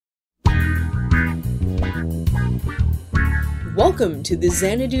Welcome to the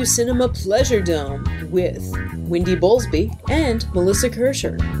Xanadu Cinema Pleasure Dome with Wendy Bowlesby and Melissa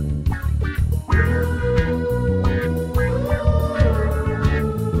Kirscher.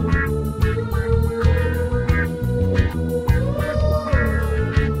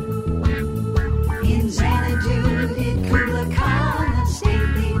 In Xanadu did Kubla Khan a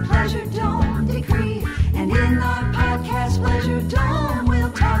stately pleasure dome decree, and in our podcast Pleasure Dome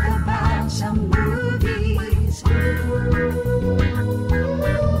we'll talk about some movies.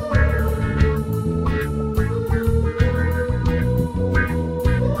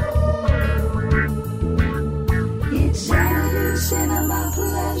 It's Xanadu Cinema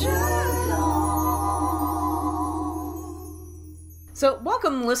Pleasure Dome. So,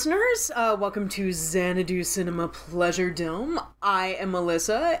 welcome, listeners. Welcome to Xanadu Cinema Pleasure Dome. I am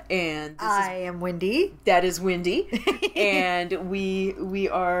Melissa, and I am Wendy. that is Wendy, and we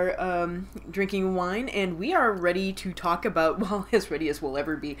are drinking wine, and we are ready to talk about, well, as ready as we'll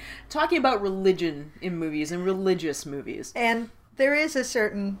ever be, talking about religion in movies and religious movies. And there's a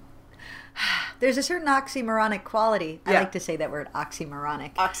certain oxymoronic quality. I Yeah. like to say that word,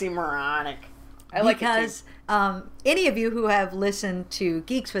 oxymoronic. Oxymoronic. I like Because any of you who have listened to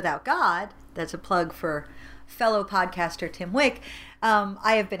Geeks Without God, that's a plug for fellow podcaster Tim Wick,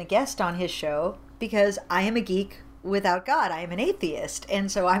 I have been a guest on his show because I am a geek without God. I am an atheist. And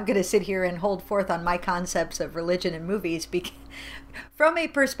so I'm going to sit here and hold forth on my concepts of religion and movies from a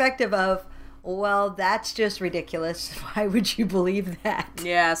perspective of, well, that's just ridiculous. Why would you believe that? too.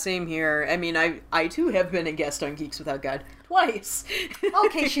 Yeah, same here. I mean, I too have been a guest on Geeks Without God twice.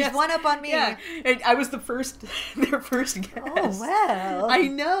 Okay, she's Yes. one up on me. Yeah, and I was their first guest. Oh, well. I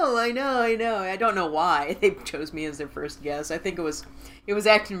know. I don't know why they chose me as their first guest. I think it was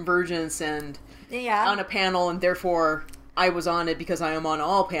at Convergence and Yeah. on a panel, and therefore I was on it because I am on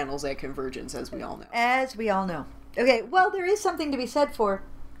all panels at Convergence, as we all know. As we all know. Okay, well, there is something to be said for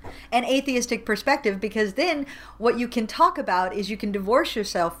an atheistic perspective, because then what you can talk about is you can divorce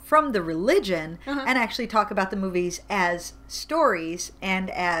yourself from the religion and actually talk about the movies as stories and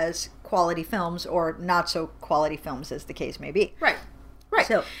as quality films, or not so quality films, as the case may be. Right.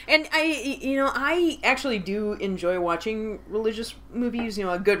 So- and I actually do enjoy watching religious movies.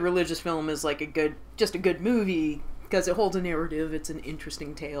 A good religious film is like a good movie because it holds a narrative. It's an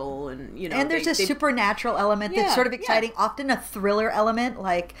interesting tale, and And there's a supernatural element Yeah, that's sort of yeah. exciting, often a thriller element,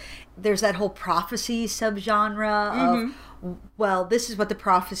 like there's that whole prophecy subgenre of, well, this is what the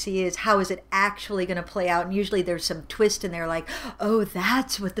prophecy is, how is it actually going to play out? And usually there's some twist in there like, oh,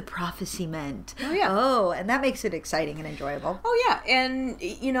 that's what the prophecy meant. Oh, yeah. Oh, and that makes it exciting and enjoyable. Oh yeah, and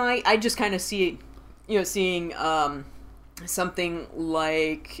I just kind of see it, seeing something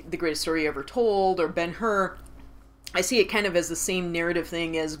like The Greatest Story Ever Told or Ben-Hur. I see it kind of as the same narrative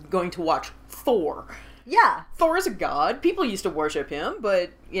thing as going to watch Thor. Yeah. Thor is a god. People used to worship him, but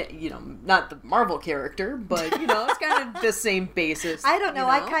not the Marvel character, but it's kind of the same basis. I don't know.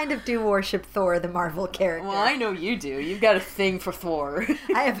 I kind of do worship Thor, the Marvel character. Well, I know you do. You've got a thing for Thor.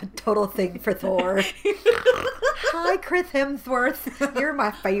 I have a total thing for Thor. Hi, Chris Hemsworth. You're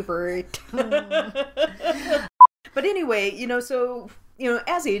my favorite. But anyway, so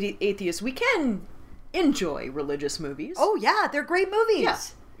as atheists, we can enjoy religious movies. Oh, yeah. They're great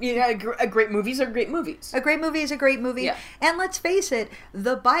movies. Yeah, great movies are great movies. A great movie is a great movie. Yeah. And let's face it,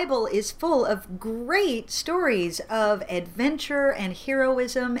 the Bible is full of great stories of adventure and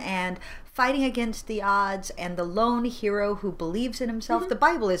heroism and fighting against the odds and the lone hero who believes in himself. The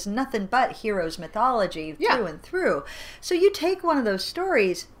Bible is nothing but heroes mythology through and through. So you take one of those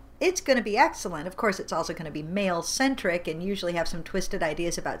stories, it's going to be excellent. Of course, it's also going to be male-centric and usually have some twisted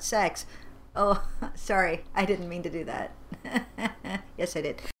ideas about sex. Oh, sorry. I didn't mean to do that. Yes, I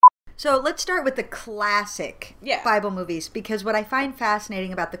did. So let's start with the classic Bible movies, because what I find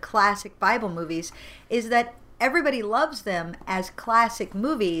fascinating about the classic Bible movies is that everybody loves them as classic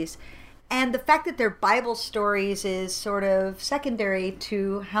movies, and the fact that they're Bible stories is sort of secondary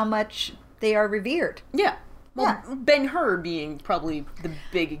to how much they are revered. Yeah. Well, Ben-Hur being probably the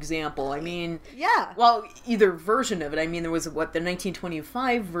big example. I mean, Yeah. well, either version of it. I mean, there was, the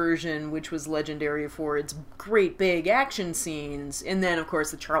 1925 version, which was legendary for its great big action scenes. And then, of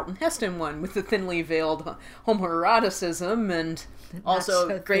course, the Charlton Heston one with the thinly veiled homoeroticism and also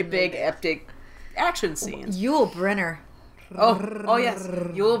so great thinly big veiled. epic action scenes. Yul Brynner. Oh yes.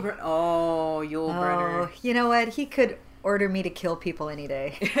 Yul Brynner. Oh, you know what? He could order me to kill people any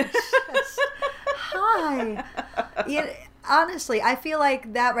day. Hi. Honestly, I feel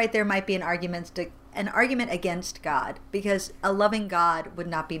like that right there might be an argument against God, because a loving God would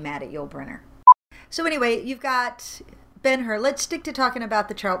not be mad at Yul Brynner. So anyway, you've got Ben-Hur. Let's stick to talking about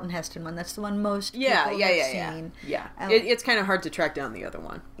the Charlton Heston one. That's the one most people have seen. Yeah. It's kind of hard to track down the other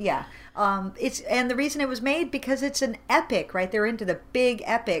one. Yeah. And the reason it was made, because it's an epic, right? They're into the big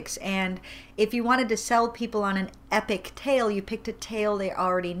epics, and if you wanted to sell people on an epic tale, you picked a tale they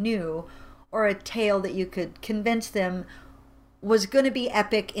already knew, or a tale that you could convince them was going to be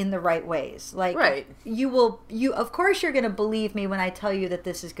epic in the right ways. Like, right. You of course you're going to believe me when I tell you that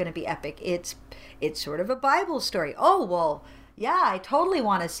this is going to be epic. It's sort of a Bible story. Oh, well, yeah, I totally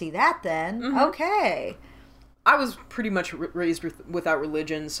want to see that then. Mm-hmm. Okay. I was pretty much raised without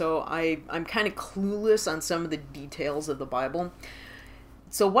religion, so I'm kind of clueless on some of the details of the Bible.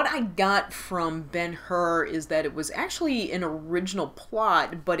 So what I got from Ben-Hur is that it was actually an original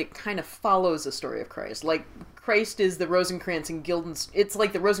plot, but it kind of follows the story of Christ. Like, Christ is the Rosencrantz and Guildenstern. It's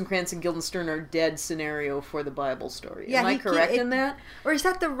like the Rosencrantz and Guildenstern are dead scenario for the Bible story. Yeah, Am I correct in that? Or is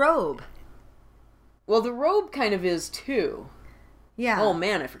that the robe? Well, the robe kind of is too. Yeah. Oh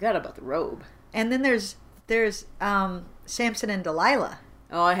man, I forgot about the robe. And then there's Samson and Delilah.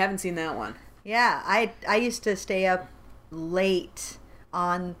 Oh, I haven't seen that one. Yeah, I used to stay up late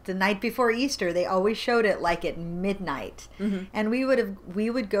on the night before Easter. They always showed it like at midnight. Mm-hmm. And we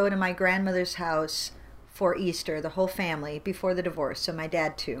would go to my grandmother's house for Easter, the whole family, before the divorce, so my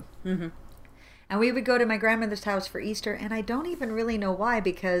dad too. Mm-hmm. And we would go to my grandmother's house for Easter, and I don't even really know why,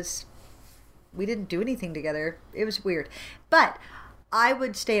 because we didn't do anything together. It was weird. But I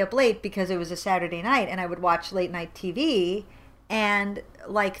would stay up late because it was a Saturday night, and I would watch late night TV, and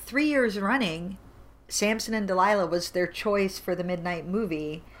like 3 years running, Samson and Delilah was their choice for the midnight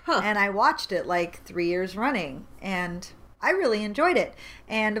movie. Huh. And I watched it like 3 years running, and I really enjoyed it.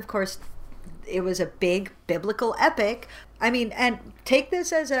 And of course, it was a big biblical epic. I mean, and take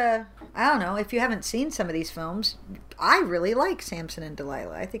this as I don't know, if you haven't seen some of these films, I really like Samson and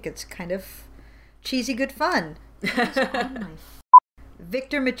Delilah. I think it's kind of cheesy good fun.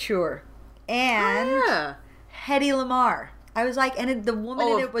 Victor Mature and Hedy Lamarr. I was like, and the woman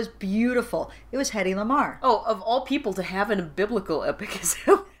in it was beautiful. It was Hedy Lamarr. Oh, of all people to have in a biblical epic is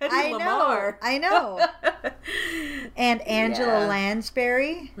Hedy Lamarr. I know. And Angela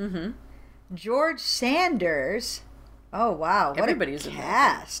Lansbury. Mm-hmm. George Sanders. Oh, wow. What Everybody's a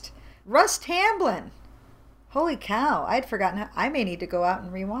cast. Russ Tamblyn. Holy cow. I'd forgotten. I may need to go out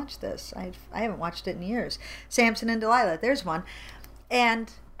and rewatch this. I haven't watched it in years. Samson and Delilah. There's one. And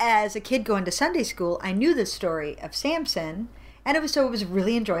as a kid going to Sunday school, I knew the story of Samson. And it was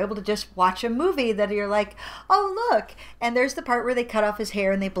really enjoyable to just watch a movie that you're like, oh, look. And there's the part where they cut off his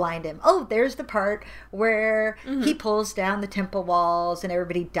hair and they blind him. Oh, there's the part where he pulls down the temple walls and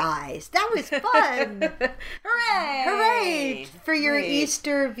everybody dies. That was fun. Hooray! Hooray! For your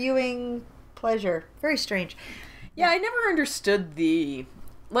Easter viewing pleasure. Very strange. Yeah, I never understood the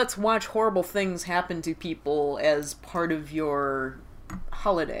let's watch horrible things happen to people as part of your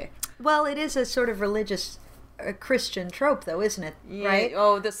holiday. Well, it is a sort of religious a Christian trope, though, isn't it? Yeah. Right?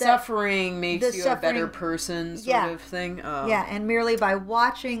 Oh, the suffering makes you a better person sort of thing. Oh. Yeah, and merely by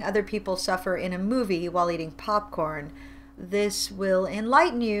watching other people suffer in a movie while eating popcorn, this will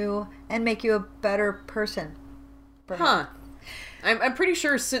enlighten you and make you a better person. Perhaps. Huh. I'm pretty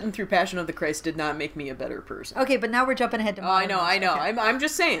sure sitting through Passion of the Christ did not make me a better person. Okay, but now we're jumping ahead to I know. Okay. I'm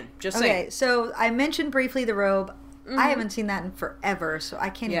just saying. Okay, so I mentioned briefly The Robe. Mm-hmm. I haven't seen that in forever, so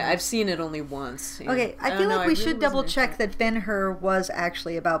I can't even... I've seen it only once. Okay, I feel like we should double-check that Ben-Hur was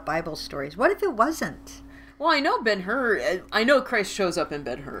actually about Bible stories. What if it wasn't? Well, I know Ben-Hur... I know Christ shows up in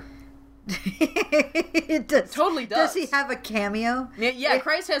Ben-Hur. It does. Totally does. Does he have a cameo? Yeah,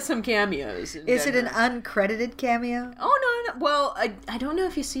 Christ has some cameos. Is it an uncredited cameo? Oh, no. Well, I don't know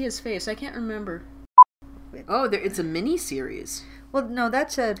if you see his face. I can't remember. Oh, it's a mini-series. Well, no,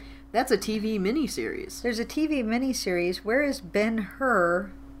 that's a TV miniseries. There's a TV miniseries. Where is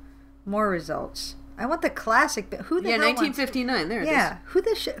Ben-Hur? More results. I want the classic. Who the hell 1959. There it is. Yeah. Who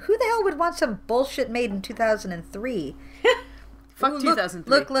the hell would want some bullshit made in 2003? Fuck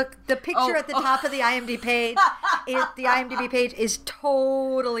 2003. Look. The picture at the top of the IMDb page is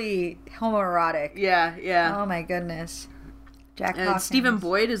totally homoerotic. Yeah. Oh my goodness. Jack Hawkins. Stephen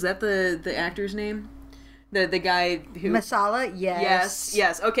Boyd, is that the actor's name? The guy who... Masala, yes.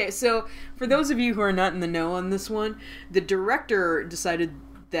 Yes. Okay, so for those of you who are not in the know on this one, the director decided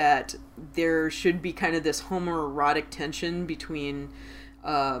that there should be kind of this homoerotic tension between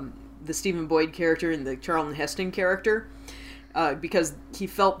the Stephen Boyd character and the Charlton Heston character, because he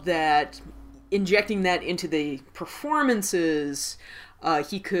felt that injecting that into the performances...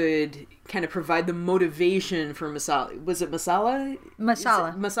 he could kind of provide the motivation for Masala. Was it Masala?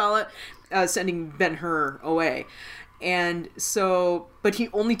 Masala. Masala sending Ben-Hur away. And so, but he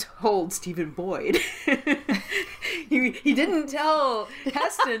only told Stephen Boyd. he didn't tell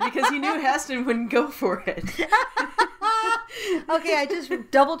Heston because he knew Heston wouldn't go for it. Okay, I just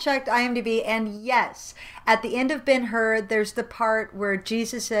double checked IMDb, and yes, at the end of Ben-Hur, there's the part where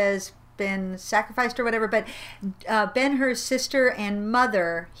Jesus has been sacrificed or whatever, but Ben-Hur's sister and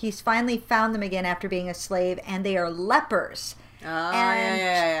mother, he's finally found them again after being a slave, and they are lepers. And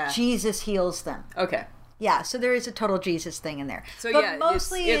yeah. Jesus heals them. Okay. Yeah, so there is a total Jesus thing in there. So but yeah,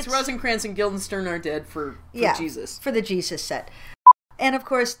 mostly it's Rosencrantz and Guildenstern are dead for Jesus. For the Jesus set. And of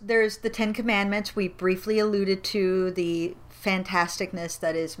course, there's the Ten Commandments. We briefly alluded to the fantasticness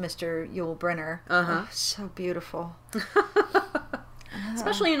that is Mr. Yul Brynner. Oh, so beautiful.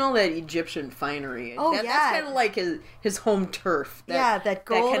 Especially in all that Egyptian finery. Oh, That's kind of like his home turf. That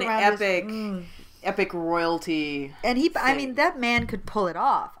gold kind of around epic royalty. And I mean, that man could pull it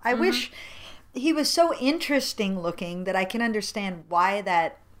off. I wish he was so interesting looking that I can understand why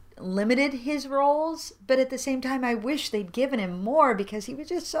that limited his roles, but at the same time I wish they'd given him more because he was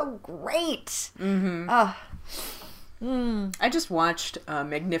just so great. I just watched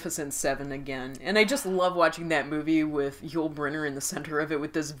Magnificent Seven again, and I just love watching that movie with Yul Brynner in the center of it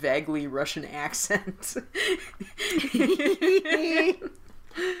with this vaguely Russian accent.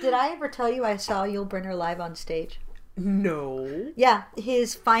 Did I ever tell you I saw Yul Brynner live on stage? No. Yeah,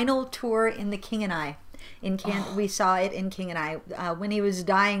 his final tour in The King and I. We saw it in King and I when he was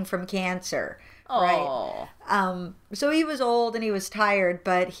dying from cancer. Right. So he was old and he was tired,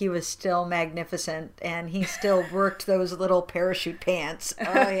 but he was still magnificent, and he still worked those little parachute pants.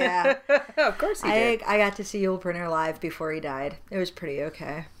 Oh yeah. Of course he did. I got to see Yul Brynner live before he died. It was pretty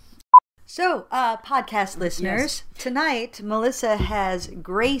okay. So, podcast listeners, tonight Melissa has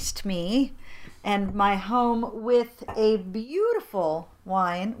graced me and my home with a beautiful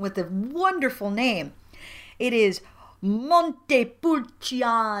wine with a wonderful name. It is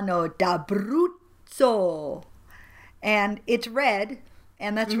Montepulciano d'Abruzzo. And it's red,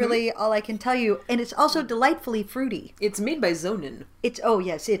 and that's really all I can tell you. And it's also delightfully fruity. It's made by Zonin. It's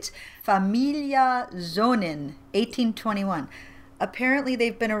Familia Zonin, 1821. Apparently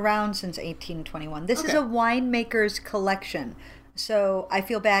they've been around since 1821. This is a winemaker's collection. So I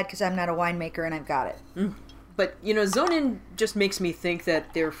feel bad because I'm not a winemaker and I've got it. But, you know, Zonin just makes me think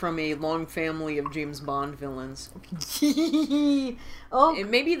that they're from a long family of James Bond villains. Oh, And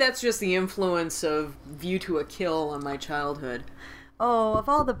maybe that's just the influence of View to a Kill on my childhood. oh, of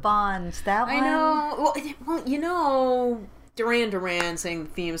all the Bonds, that one. I know. Well, you know, Duran Duran sang the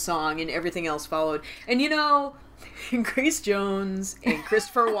theme song and everything else followed. And, you know, Grace Jones and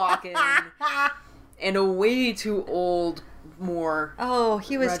Christopher Walken and a way too old Moore. Oh,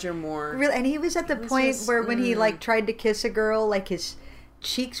 he was Roger Moore. Really, and he was at the point where when he like tried to kiss a girl, like his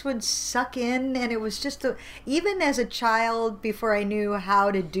cheeks would suck in, and it was just even as a child, before I knew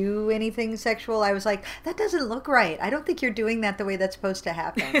how to do anything sexual, I was like, that doesn't look right. I don't think you're doing that the way that's supposed to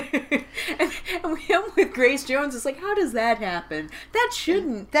happen. and him with Grace Jones, it's like, how does that happen? That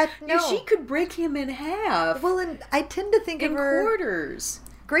shouldn't. She could break him in half. Well, and I tend to think in of her quarters.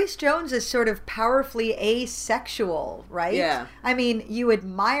 Grace Jones is sort of powerfully asexual, right? Yeah. I mean, you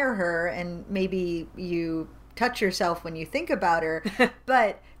admire her and maybe you touch yourself when you think about her,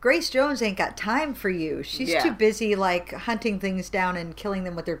 but Grace Jones ain't got time for you. She's too busy, like, hunting things down and killing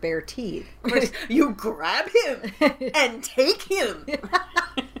them with her bare teeth. You grab him and take him.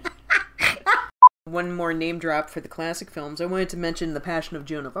 One more name drop for the classic films. I wanted to mention The Passion of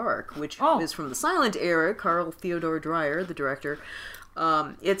Joan of Arc, which is from the silent era. Carl Theodor Dreyer, the director.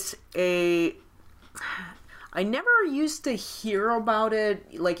 I never used to hear about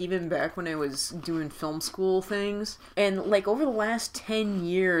it, like, even back when I was doing film school things. And, like, over the last 10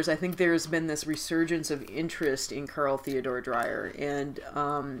 years, I think there's been this resurgence of interest in Carl Theodor Dreyer. And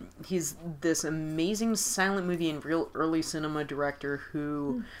he's this amazing silent movie and real early cinema director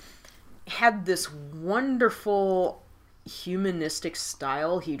who had this wonderful humanistic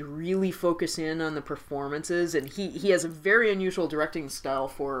style. He'd really focus in on the performances, and he has a very unusual directing style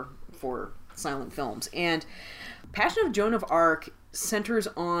for silent films. And Passion of Joan of Arc centers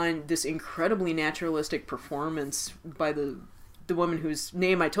on this incredibly naturalistic performance by the woman whose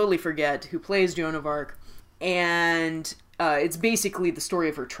name I totally forget, who plays Joan of Arc, and it's basically the story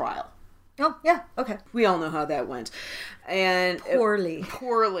of her trial. Oh, yeah, okay. We all know how that went. And Poorly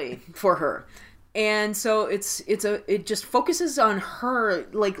for her. And so it just focuses on her,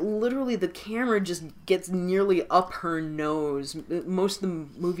 like, literally the camera just gets nearly up her nose. Most of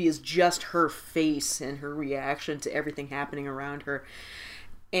the movie is just her face and her reaction to everything happening around her.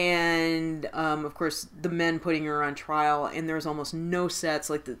 And of course the men putting her on trial, and there's almost no sets.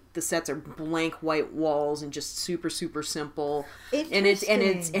 Like the sets are blank white walls and just super simple. And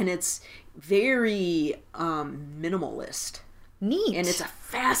it's very minimalist. Neat. And it's a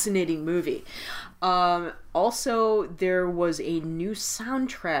fascinating movie. Also, there was a new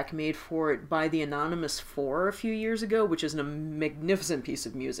soundtrack made for it by the Anonymous Four a few years ago, which is a magnificent piece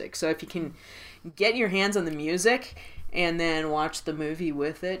of music. So if you can get your hands on the music and then watch the movie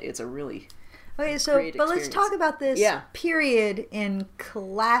with it, it's a really Okay, so great but let's experience. talk about this period in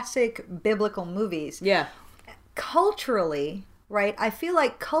classic biblical movies. Yeah. Culturally, right? I feel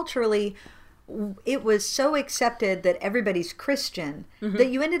like culturally it was so accepted that everybody's Christian that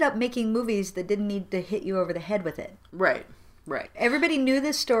you ended up making movies that didn't need to hit you over the head with it. Right. Everybody knew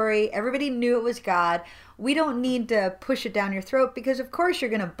this story. Everybody knew it was God. We don't need to push it down your throat because, of course, you're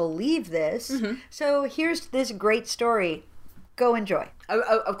going to believe this. So here's this great story. Go enjoy.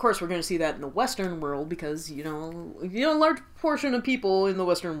 Of course, we're going to see that in the Western world because, a large portion of people in the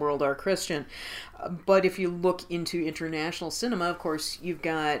Western world are Christian. But if you look into international cinema, of course, you've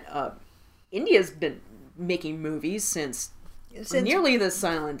got... India's been making movies since nearly the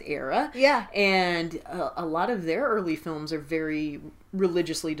silent era. Yeah. And a lot of their early films are very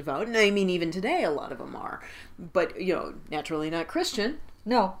religiously devout. And I mean, even today, a lot of them are. But, naturally not Christian.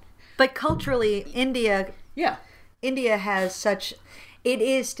 No. But culturally, India has such... It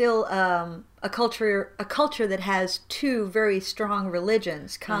is still a culture that has two very strong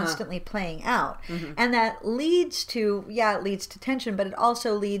religions constantly playing out. And that leads to, it leads to tension, but it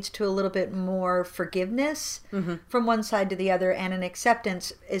also leads to a little bit more forgiveness from one side to the other and an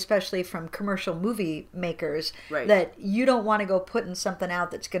acceptance, especially from commercial movie makers, that you don't want to go putting something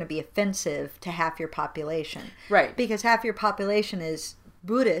out that's going to be offensive to half your population. Right. Because half your population is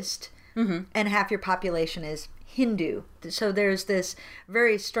Buddhist and half your population is Hindu. So there's this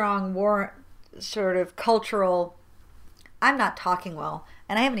very strong sort of cultural... I'm not talking well,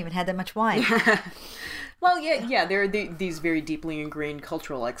 and I haven't even had that much wine. Well, yeah, there are these very deeply ingrained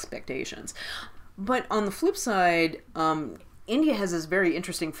cultural expectations. But on the flip side, India has this very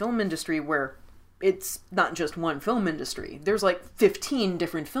interesting film industry where it's not just one film industry. There's like 15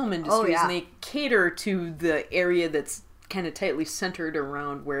 different film industries, and they cater to the area that's kind of tightly centered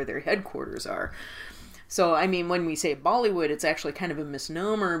around where their headquarters are. So, I mean, when we say Bollywood, it's actually kind of a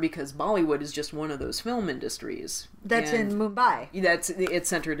misnomer because Bollywood is just one of those film industries. That's in Mumbai. It's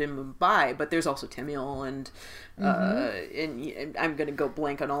centered in Mumbai, but there's also Tamil and I'm going to go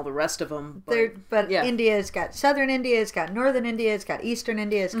blank on all the rest of them. But India's got Southern India, it's got Northern India, it's got Eastern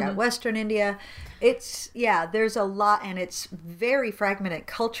India, it's got Western India. There's a lot, and it's very fragmented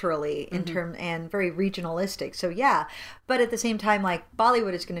culturally in term and very regionalistic. So but at the same time, like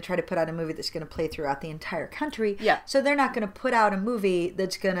Bollywood is going to try to put out a movie that's going to play throughout the entire country. Yeah. So they're not going to put out a movie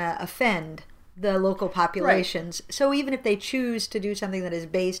that's going to offend the local populations. Right. So even if they choose to do something that is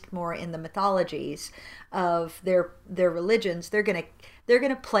based more in the mythologies of their religions, they're going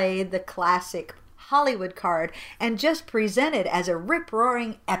to play the classic Hollywood card and just present it as a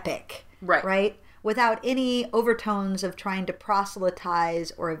rip-roaring epic. Right? Without any overtones of trying to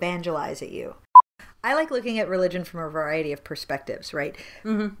proselytize or evangelize at you. I like looking at religion from a variety of perspectives, right?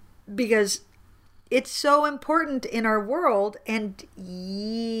 Because it's so important in our world, and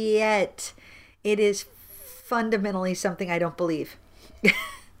yet it is fundamentally something I don't believe.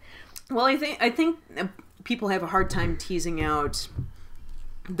 Well, I think people have a hard time teasing out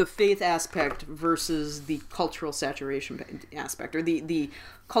the faith aspect versus the cultural saturation aspect, or the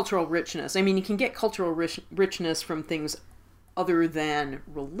cultural richness. I mean, you can get cultural richness from things other than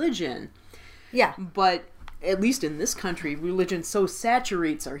religion. Yeah. But at least in this country, religion so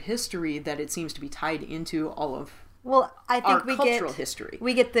saturates our history that it seems to be tied into all of I think our cultural history.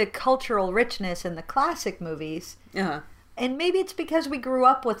 We get the cultural richness in the classic movies. And maybe it's because we grew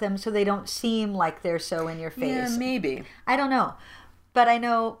up with them, so they don't seem like they're so in your face. Yeah, maybe. I don't know. But I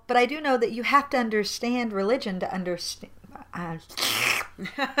do know that you have to understand religion to understand.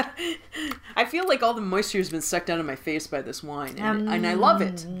 I feel like all the moisture has been sucked out of my face by this wine, and I love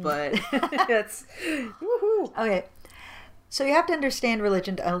it, but it's woohoo. Okay, so you have to understand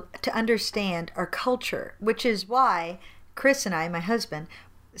religion to understand our culture, which is why Chris and I, my husband,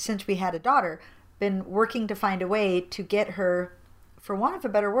 since we had a daughter, been working to find a way to get her, for want of a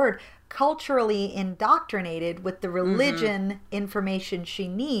better word, culturally indoctrinated with the religion information she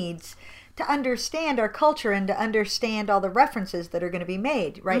needs to understand our culture and to understand all the references that are going to be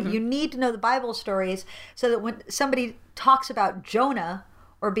made, right? You need to know the Bible stories so that when somebody talks about Jonah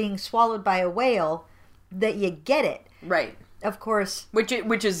or being swallowed by a whale, that you get it. Right. Of course. Which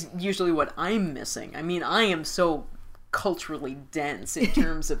is usually what I'm missing. I mean, I am so culturally dense in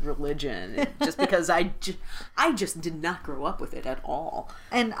terms of religion, just because I just did not grow up with it at all.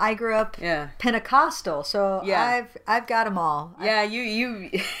 And I grew up Yeah. Pentecostal, so Yeah. I've got them all. Yeah, you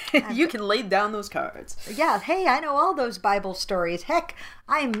you can lay down those cards. Yeah, hey, I know all those Bible stories. Heck,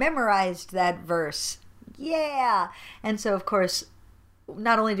 I memorized that verse. Yeah. And so, of course,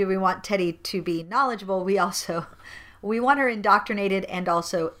 not only do we want Teddy to be knowledgeable, we want her indoctrinated and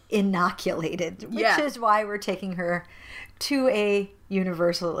also inoculated, which Yeah. is why we're taking her to a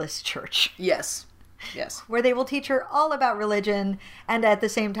Universalist church, Yes. Yes. where they will teach her all about religion and at the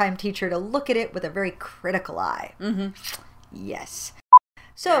same time teach her to look at it with a very critical eye. Mm-hmm. Yes.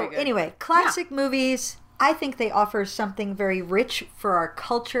 So, Very good. anyway, classic movies, I think they offer something very rich for our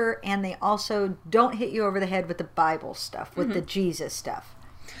culture, and they also don't hit you over the head with the Bible stuff, with the Jesus stuff,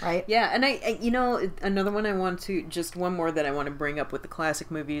 right? Yeah, and I another one one more that I want to bring up with the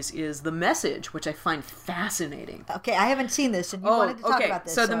classic movies is The Message, which I find fascinating. Okay, I haven't seen this, and you wanted to talk about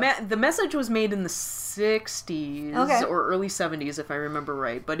this. So the Message was made in the 60s Okay. or early 70s, if I remember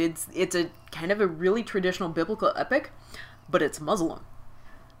right. But it's a kind of a really traditional biblical epic, but it's Muslim.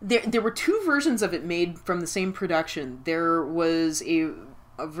 There were two versions of it made from the same production. There was a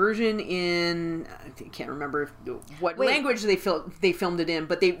version in, I can't remember what language they filmed it in,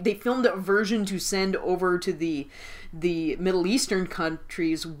 but they filmed a version to send over to the Middle Eastern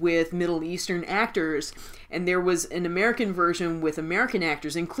countries with Middle Eastern actors, and there was an American version with American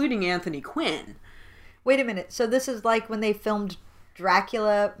actors, including Anthony Quinn. Wait a minute. So this is like when they filmed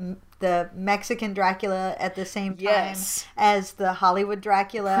Dracula, the Mexican Dracula, at the same time Yes. as the Hollywood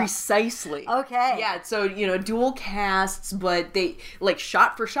Dracula? Precisely. Okay. Yeah, so, dual casts, but they, like,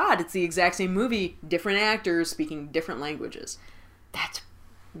 shot for shot, it's the exact same movie, different actors speaking different languages. That's...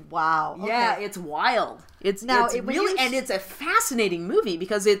 Wow. Yeah, Okay. it's wild. It's Now, it's when really, you and it's a fascinating movie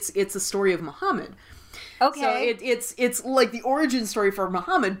because it's a story of Muhammad. Okay. So it's like the origin story for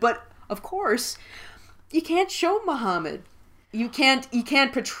Muhammad, but of course, you can't show Muhammad. You can't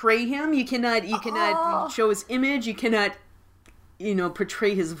portray him. You cannot show his image. You cannot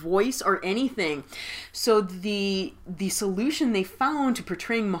portray his voice or anything. So the solution they found to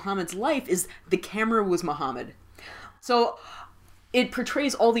portraying Muhammad's life is the camera was Muhammad. So it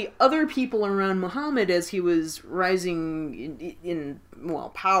portrays all the other people around Muhammad as he was rising in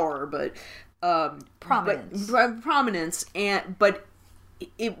power, but Prominence. prominence, but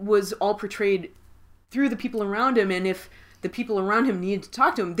it was all portrayed through the people around him, and if the people around him needed to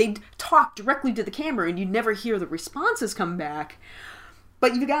talk to him, they'd talk directly to the camera, and you'd never hear the responses come back.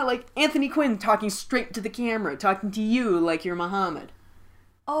 But you've got, like, Anthony Quinn talking straight to the camera, talking to you like you're Muhammad.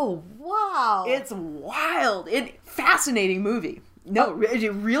 Oh, wow. It's wild. Fascinating movie. No,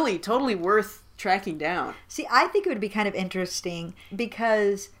 it really totally worth tracking down. See, I think it would be kind of interesting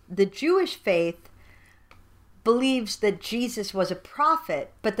because the Jewish faith believes that Jesus was a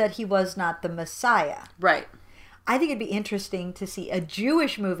prophet, but that he was not the Messiah. Right. I think it'd be interesting to see a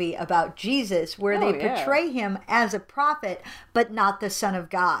Jewish movie about Jesus where they portray him as a prophet, but not the Son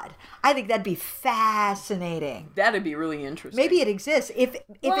of God. I think that'd be fascinating. That'd be really interesting. Maybe it exists. If it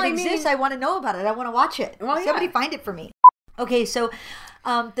exists, I want to know about it. I want to watch it. Well, yeah. Somebody find it for me. Okay, so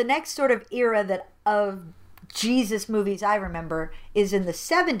the next sort of era of Jesus movies I remember is in the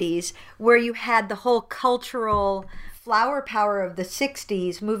 70s, where you had the whole cultural flower power of the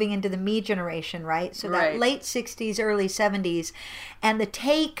 60s moving into the me generation, right? So that Right. late 60s, early 70s. And the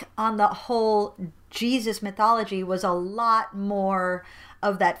take on the whole Jesus mythology was a lot more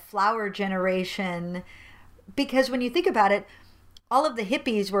of that flower generation. Because when you think about it, all of the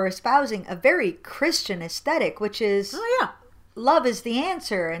hippies were espousing a very Christian aesthetic, which is Oh, yeah. love is the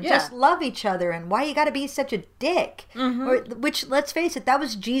answer and Yeah. just love each other and why you got to be such a dick. Which, let's face it, that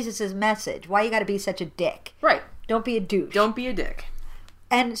was Jesus's message. Why you got to be such a dick. Right. Don't be a douche. Don't be a dick.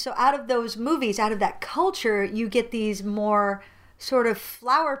 And so out of those movies, out of that culture, you get these more sort of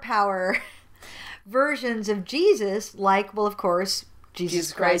flower power versions of Jesus, like, well, of course,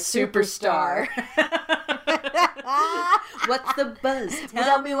 Jesus Christ Superstar. What's the buzz?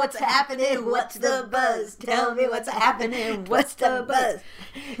 Tell me what's happening. What's the buzz? Tell me what's happening. What's the buzz?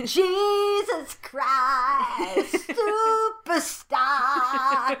 Jesus Christ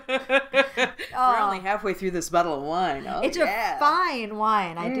Superstar. We're only halfway through this bottle of wine. Oh, It's yeah. a fine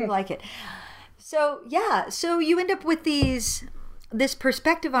wine. I do like it. So, yeah. So you end up with this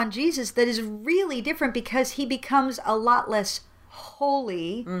perspective on Jesus that is really different because he becomes a lot less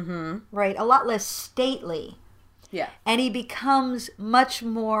holy, right? A lot less stately. Yeah. And he becomes much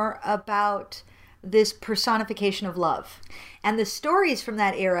more about this personification of love. And the stories from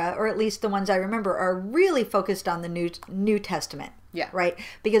that era, or at least the ones I remember, are really focused on the New Testament. Yeah. Right?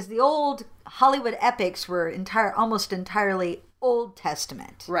 Because the old Hollywood epics were almost entirely Old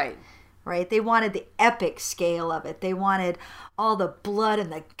Testament. Right. Right? They wanted the epic scale of it. They wanted all the blood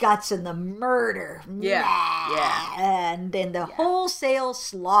and the guts and the murder. Yeah. Yeah. And then the wholesale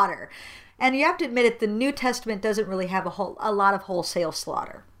slaughter. And you have to admit it, the New Testament doesn't really have a lot of wholesale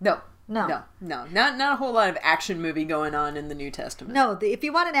slaughter. No. No. Not a whole lot of action movie going on in the New Testament. No, if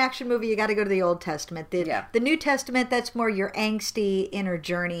you want an action movie, you got to go to the Old Testament. The New Testament, that's more your angsty inner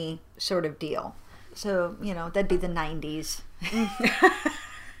journey sort of deal. So, that'd be the 90s.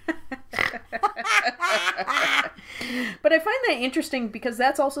 But I find that interesting because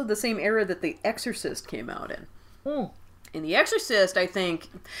that's also the same era that The Exorcist came out in. Mm. In The Exorcist, I think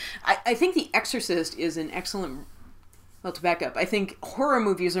The Exorcist is an excellent... Well, to back up, I think horror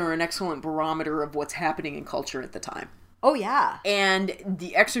movies are an excellent barometer of what's happening in culture at the time. Oh, yeah. And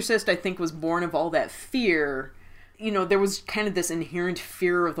The Exorcist, I think, was born of all that fear. There was kind of this inherent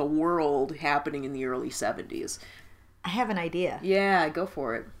fear of the world happening in the early 70s. I have an idea. Yeah, go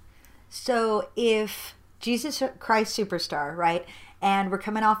for it. So if Jesus Christ Superstar, right, and we're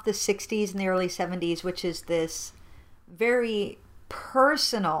coming off the 60s and the early 70s, which is this very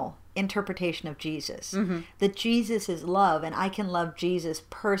personal interpretation of Jesus, that Jesus is love and I can love Jesus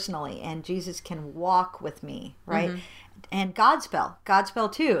personally and Jesus can walk with me, right? And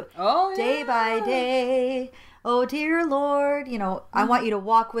Godspell too. Oh, yeah. Day by day, oh dear Lord, I want you to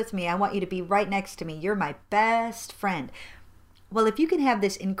walk with me. I want you to be right next to me. You're my best friend. Well, if you can have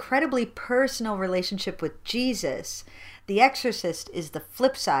this incredibly personal relationship with Jesus, The Exorcist is the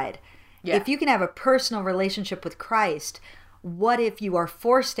flip side. Yeah. If you can have a personal relationship with Christ, what if you are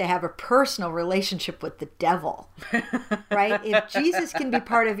forced to have a personal relationship with the devil? Right? If Jesus can be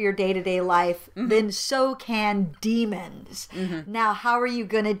part of your day-to-day life, then so can demons. Now, how are you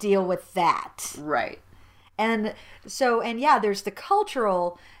going to deal with that? Right. And there's the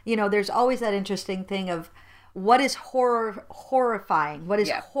cultural, there's always that interesting thing of what is horrifying, what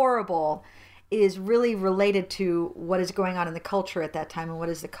is horrible is really related to what is going on in the culture at that time and what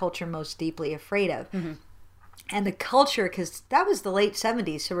is the culture most deeply afraid of. And the culture, because that was the late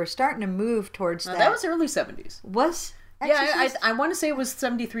 70s, so we're starting to move towards that. That was early 70s. Was Exorcist? Yeah, I want to say it was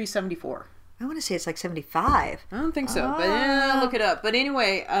 73, 74. I want to say it's like 75. I don't think so, but look it up. But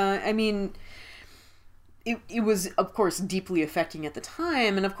anyway, I mean, it was, of course, deeply affecting at the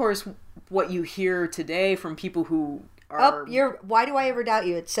time. And, of course, what you hear today from people who are... Why do I ever doubt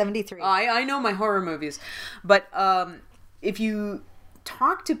you? It's 73. I know my horror movies. But if you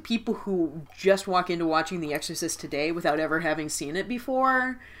talk to people who just walk into watching The Exorcist today without ever having seen it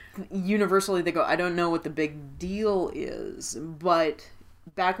before, universally they go, I don't know what the big deal is. But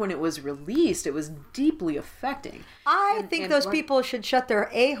back when it was released, it was deeply affecting. I think those people should shut their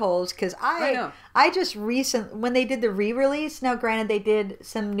a-holes, because I just when they did the re-release, now granted they did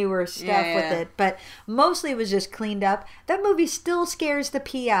some newer stuff with it, but mostly it was just cleaned up. That movie still scares the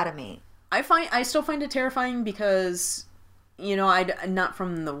pee out of me. I still find it terrifying because... not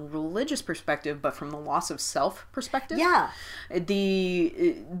from the religious perspective, but from the loss of self perspective. Yeah.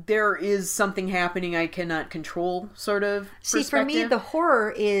 There is something happening I cannot control, sort of. See, for me, the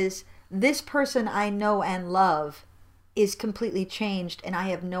horror is this person I know and love is completely changed, and I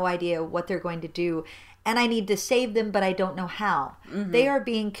have no idea what they're going to do. And I need to save them, but I don't know how. They are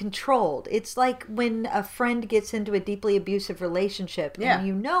being controlled. It's like when a friend gets into a deeply abusive relationship, and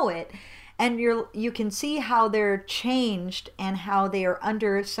you know it. And you can see how they're changed and how they are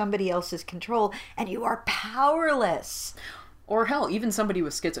under somebody else's control, and you are powerless. Or hell, even somebody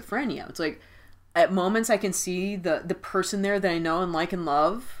with schizophrenia. It's like, at moments I can see the person there that I know and like and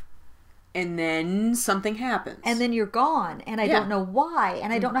love, and then something happens. And then you're gone, and I don't know why,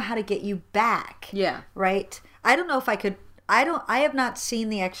 and I don't know how to get you back. Yeah. Right? I don't know if I could... I have not seen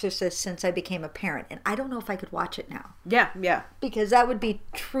The Exorcist since I became a parent, and I don't know if I could watch it now. Yeah. Because that would be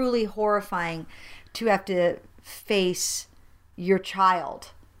truly horrifying to have to face your child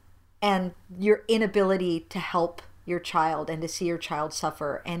and your inability to help your child and to see your child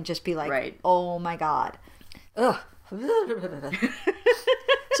suffer and just be like, oh my God. Ugh.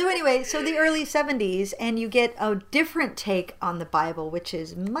 So anyway, the early 70s, and you get a different take on the Bible, which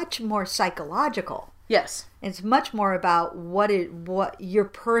is much more psychological. Yes. It's much more about what your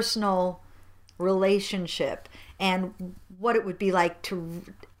personal relationship and what it would be like to,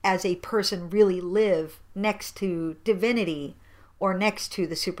 as a person, really live next to divinity or next to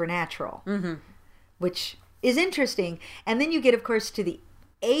the supernatural, which is interesting. And then you get, of course, to the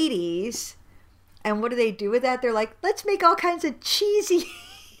 80s, and what do they do with that? They're like, let's make all kinds of cheesy,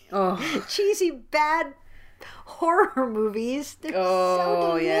 cheesy bad horror movies. They're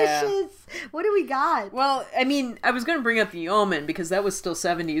Oh, so yeah. delicious. What do we got? Well, I mean, I was going to bring up The Omen because that was still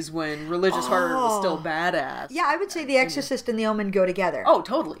 70s when religious horror was still badass. Yeah, I would say The Exorcist and The Omen go together. Oh,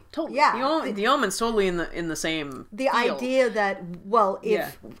 totally. Yeah. The Omen's totally in the same The field. idea that, well,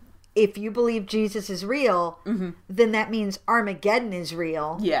 if you believe Jesus is real, then that means Armageddon is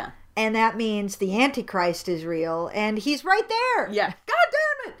real. Yeah. And that means the Antichrist is real, and he's right there. Yeah. God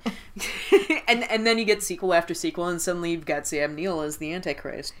damn it! and then you get sequel after sequel, and suddenly you've got Sam Neill as the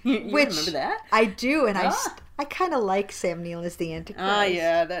Antichrist. You remember that? I do, and Ah. I kind of like Sam Neill as the Antichrist. Ah,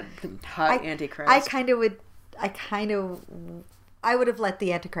 yeah, that hot Antichrist. I would have let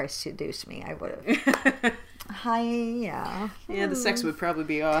the Antichrist seduce me. I would have. Yeah, the sex would probably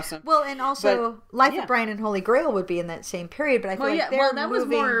be awesome. Well, and also But, Life yeah. of Brian and Holy Grail would be in that same period, but I feel like they're that moving...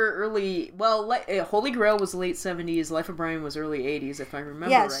 was more early. Well, Holy Grail was late 70s. Life of Brian was early 80s, if I remember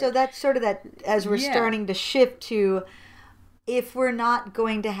Yeah, right. so that's sort of that as we're Yeah. starting to shift to, if we're not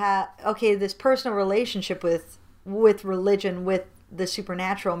going to have this personal relationship with religion, with the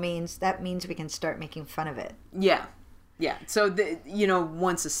supernatural means we can start making fun of it. Yeah. So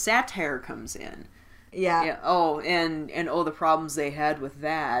once a satire comes in. Yeah. Yeah. Oh, and the problems they had with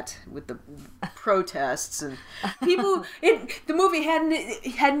that, with the protests and people. The movie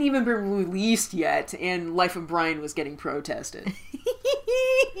hadn't even been released yet, and Life of Brian was getting protested.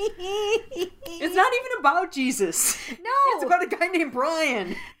 It's not even about Jesus. No, It's about a guy named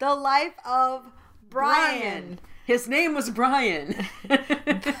Brian. The Life of Brian. His name was Brian.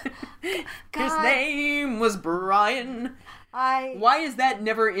 His name was Brian. Why is that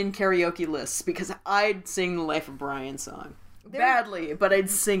never in karaoke lists? Because I'd sing the Life of Brian song. Badly, but I'd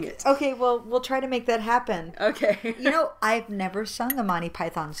sing it. Okay, well, we'll try to make that happen. Okay. I've never sung a Monty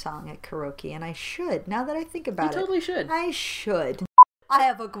Python song at karaoke, and I should, now that I think about it. You totally should. I should. I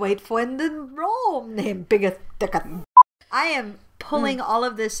have a great friend in Rome named Bigger Thicker. I am pulling all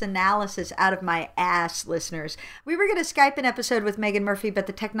of this analysis out of my ass, listeners. We were going to Skype an episode with Megan Murphy, but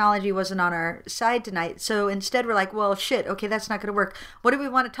the technology wasn't on our side tonight. So instead we're like, well, shit, okay, that's not going to work. What do we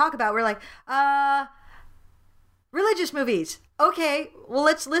want to talk about? We're like, religious movies. Okay, well,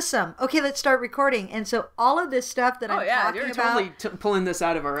 let's list some. Okay, let's start recording. And so all of this stuff that I'm talking you're about... totally pulling this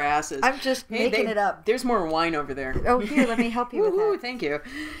out of our asses. I'm just making it up. There's more wine over there. Oh, here, let me help you with Woohoo, that. thank you.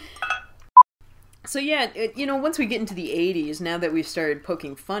 So yeah, once we get into the 80s, now that we've started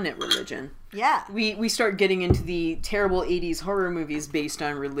poking fun at religion, Yeah. we start getting into the terrible 80s horror movies based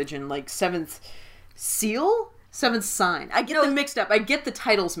on religion, like Seventh Seal? Seventh Sign. I get them mixed up. I get the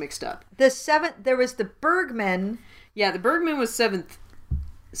titles mixed up. There was the Bergman... Yeah, the Bergman was Seventh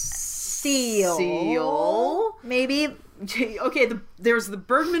Seal. Maybe. Okay, there's the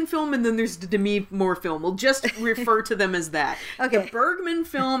Bergman film and then there's the Demi Moore film. We'll just refer to them as that. Okay. The Bergman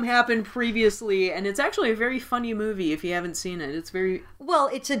film happened previously, and it's actually a very funny movie if you haven't seen it. It's very...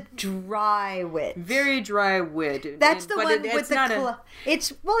 Well, it's a dry wit. Very dry wit. That's the one with the...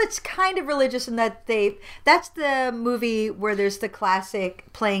 It's kind of religious in that that's the movie where there's the classic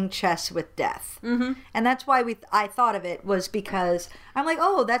playing chess with death. Mm-hmm. And that's why I thought of it, was because I'm like,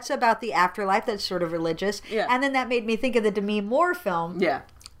 oh, that's about the afterlife. That's sort of religious. Yeah. And then that made me think of the Demi Moore film. Yeah.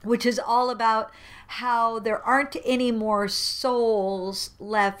 Which is all about how there aren't any more souls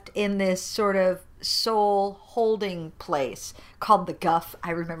left in this sort of soul holding place called the Guff.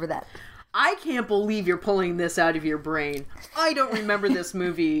 I remember that. I can't believe you're pulling this out of your brain. I don't remember this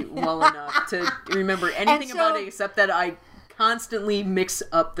movie well enough to remember anything about it except that I constantly mix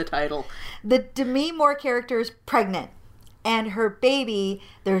up the title. The Demi Moore character is pregnant. And her baby,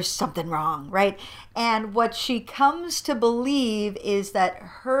 there's something wrong, right? And what she comes to believe is that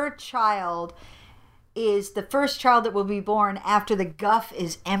her child is the first child that will be born after the Guff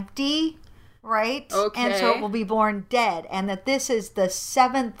is empty, right? Okay. And so it will be born dead. And that this is the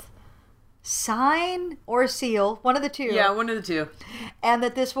seventh sign or seal, one of the two. Yeah, one of the two. And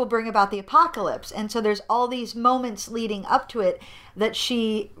that this will bring about the apocalypse. And so there's all these moments leading up to it that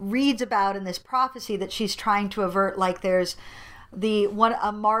she reads about in this prophecy that she's trying to avert. Like there's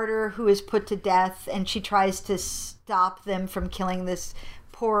a martyr who is put to death, and she tries to stop them from killing this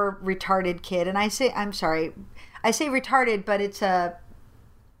poor retarded kid. And I say retarded, but it's a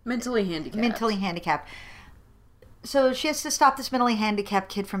mentally handicapped. So she has to stop this mentally handicapped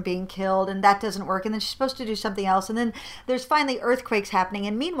kid from being killed, and that doesn't work. And then she's supposed to do something else. And then there's finally earthquakes happening.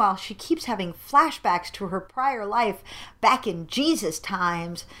 And meanwhile, she keeps having flashbacks to her prior life back in Jesus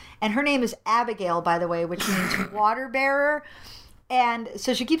times. And her name is Abigail, by the way, which means water bearer. And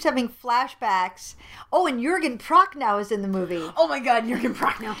so she keeps having flashbacks. Oh, and Jürgen Prochnow is in the movie. Oh my God, Jürgen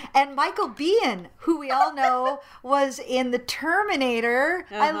Prochnow. And Michael Biehn, who we all know was in The Terminator.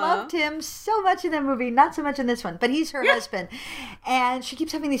 I loved him so much in that movie. Not so much in this one, but he's her husband. And she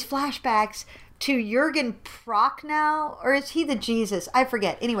keeps having these flashbacks to Jürgen Prochnow. Or is he the Jesus? I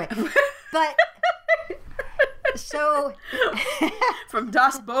forget. Anyway. But... So, from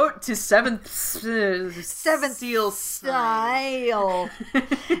Das Boot to Seventh Seal style.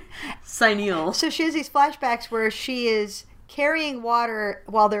 Sineal. So she has these flashbacks where she is carrying water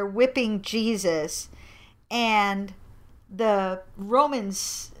while they're whipping Jesus, and the Roman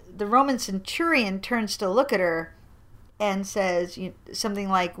centurion turns to look at her and says something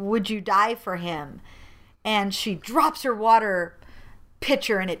like, "Would you die for him?" And she drops her water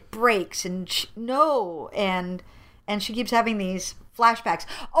pitcher and it breaks, and and she keeps having these flashbacks.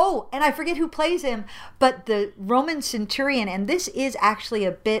 Oh, and I forget who plays him, but the Roman centurion, and this is actually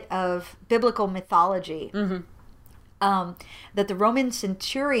a bit of biblical mythology, that the Roman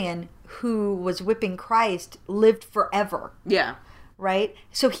centurion who was whipping Christ lived forever. Yeah. Right?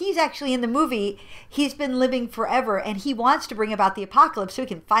 So he's actually in the movie, he's been living forever, and he wants to bring about the apocalypse so he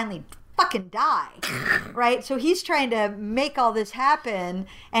can finally fucking die. Right? So he's trying to make all this happen,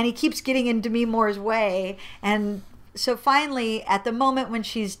 and he keeps getting in Demi Moore's way. And so finally, at the moment when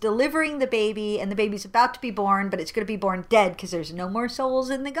she's delivering the baby, and the baby's about to be born, but it's going to be born dead because there's no more souls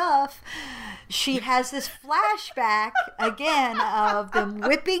in the guff, she has this flashback again of them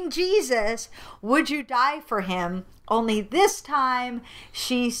whipping Jesus. Would you die for him? Only this time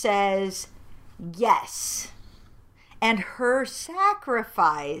she says yes. And her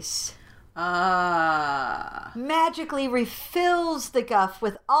sacrifice magically refills the guff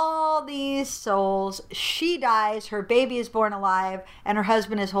with all these souls. She dies, her baby is born alive, and her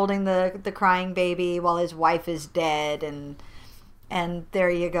husband is holding the crying baby while his wife is dead, and there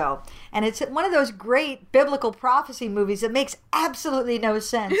you go. And it's one of those great biblical prophecy movies that makes absolutely no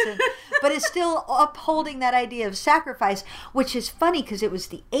sense, but is still upholding that idea of sacrifice, which is funny because it was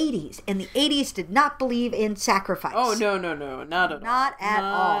the 80s, and the 80s did not believe in sacrifice. Oh, no, not at all. Not at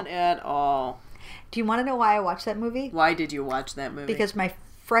all. Not at all. Do you want to know why I watched that movie? Why did you watch that movie? Because my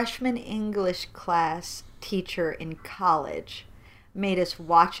freshman English class teacher in college made us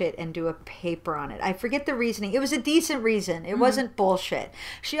watch it and do a paper on it. I forget the reasoning. It was a decent reason. It wasn't bullshit.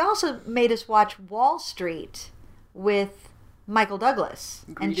 She also made us watch Wall Street with Michael Douglas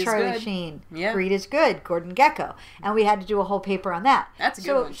and Charlie Sheen. Yeah. Greed is Good, Gordon Gekko. And we had to do a whole paper on that. That's a good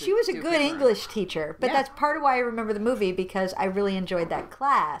so one. She was a good English teacher, but that's part of why I remember the movie, because I really enjoyed that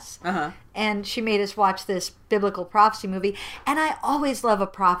class. And she made us watch this biblical prophecy movie. And I always love a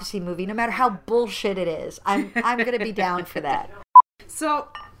prophecy movie, no matter how bullshit it is. I'm going to be down for that. So,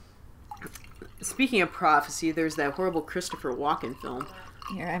 speaking of prophecy, there's that horrible Christopher Walken film.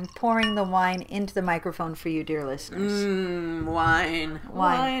 Here, I'm pouring the wine into the microphone for you, dear listeners. Wine.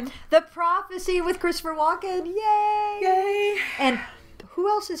 The Prophecy with Christopher Walken. Yay! Yay! And who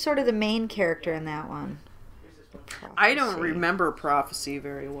else is sort of the main character in that one? I don't remember Prophecy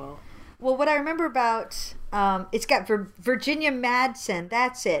very well. Well, what I remember about, it's got Virginia Madsen.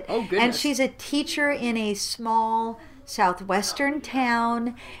 That's it. Oh, goodness. And she's a teacher in a small southwestern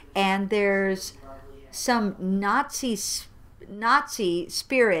town, and there's some Nazi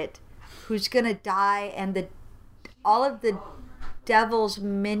spirit who's gonna die, and all of the devil's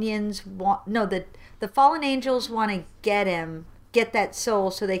minions the fallen angels want to get that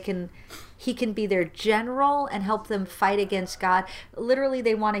soul so he can be their general and help them fight against God. Literally,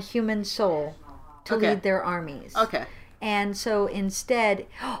 they want a human soul to lead their armies. Okay. And so instead,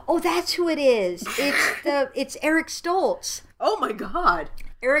 that's who it is. It's Eric Stoltz. Oh my God.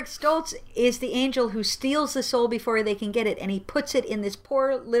 Eric Stoltz is the angel who steals the soul before they can get it, and he puts it in this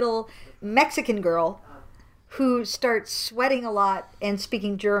poor little Mexican girl who starts sweating a lot and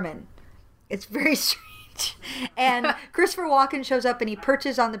speaking German. It's very strange. And Christopher Walken shows up, and he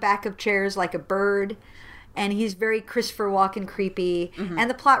perches on the back of chairs like a bird. And he's very Christopher Walken creepy. And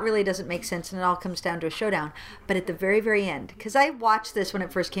the plot really doesn't make sense, and it all comes down to a showdown. But at the very, very end, because I watched this when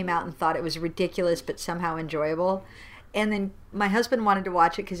it first came out and thought it was ridiculous but somehow enjoyable. And then my husband wanted to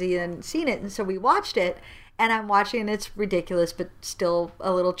watch it because he hadn't seen it. And so we watched it. And I'm watching, and it's ridiculous but still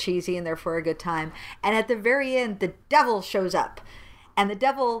a little cheesy and therefore a good time. And at the very end, the devil shows up. And the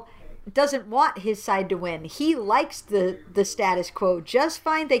devil doesn't want his side to win. He likes the status quo just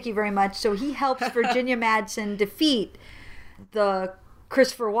fine, thank you very much. So he helps Virginia Madsen defeat the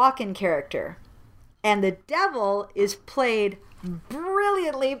Christopher Walken character. And the devil is played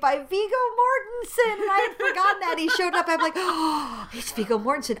brilliantly by Viggo Mortensen. And I had forgotten that. He showed up. I'm like, oh, it's Viggo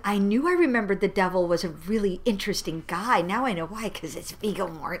Mortensen. I knew I remembered the devil was a really interesting guy. Now I know why, because it's Viggo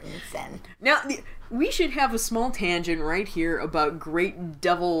Mortensen. Now, we should have a small tangent right here about great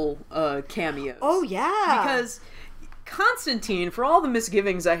devil cameos. Oh, yeah. Because Constantine, for all the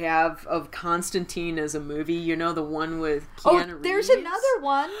misgivings I have of Constantine as a movie, you know, the one with Keanu Reeves. There's another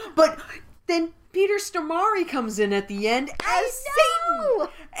one. But then Peter Stormare comes in at the end as Satan.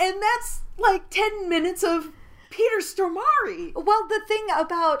 And that's like 10 minutes of Peter Stormare. Well, the thing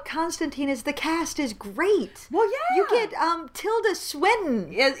about Constantine is the cast is great. Well, yeah. You get Tilda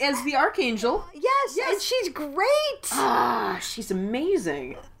Swinton. As the Archangel. Yes, and she's great. Ah, she's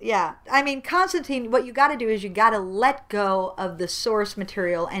amazing. Yeah, I mean, Constantine, what you got to do is you got to let go of the source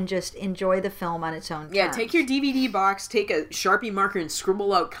material and just enjoy the film on its own terms. Yeah, take your DVD box, take a Sharpie marker and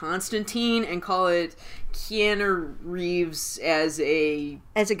scribble out Constantine and call it Keanu Reeves as a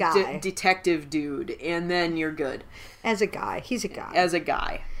guy. Detective dude, and then you're good. As a guy. He's a guy. As a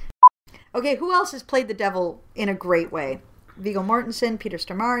guy. Okay, who else has played the devil in a great way? Viggo Mortensen, Peter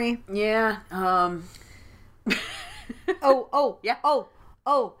Stormare. Yeah,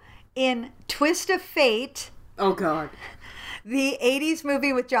 Oh, in Twist of Fate. Oh, God. The 80s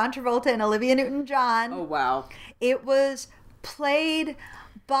movie with John Travolta and Olivia Newton-John. Oh, wow. It was played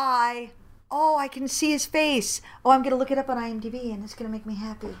by... Oh, I can see his face. Oh, I'm going to look it up on IMDb, and it's going to make me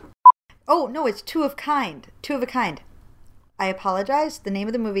happy. Oh, no, it's Two of a Kind. I apologize. The name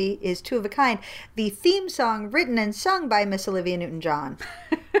of the movie is Two of a Kind. The theme song written and sung by Miss Olivia Newton-John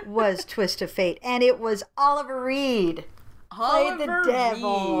was Twist of Fate, and it was Oliver Reed. Played the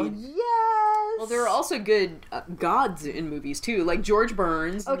devil. Reed. Yes. Well, there are also good gods in movies, too, like George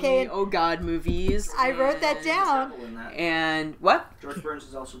Burns in the Oh God movies. I wrote that down. And what? George Burns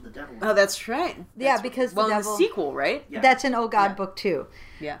is also the devil. Oh, that's right. Because the devil... in the sequel, right? Yeah. That's in Oh God Book 2.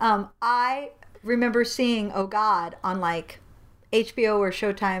 Yeah. I remember seeing Oh God on like HBO or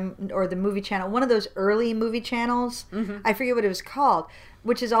Showtime or the movie channel, one of those early movie channels. Mm-hmm. I forget what it was called,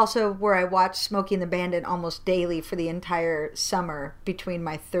 which is also where I watched Smokey and the Bandit almost daily for the entire summer between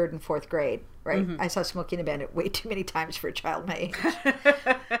my 3rd and 4th grade. Right? Mm-hmm. I saw Smokey and the Bandit way too many times for a child my age.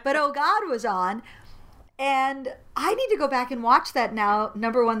 But Oh God was on, and I need to go back and watch that now.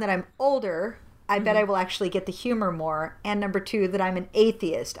 Number one, that I'm older. I bet I will actually get the humor more. And number two, that I'm an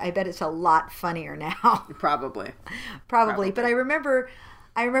atheist. I bet it's a lot funnier now. Probably. But I remember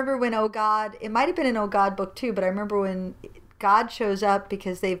when Oh God, it might have been in Oh God Book 2, but I remember when God shows up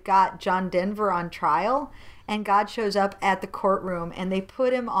because they've got John Denver on trial, and God shows up at the courtroom and they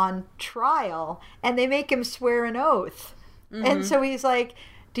put him on trial and they make him swear an oath. Mm-hmm. And so he's like,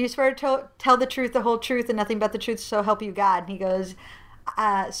 do you swear to tell the truth, the whole truth, and nothing but the truth, so help you God? And he goes,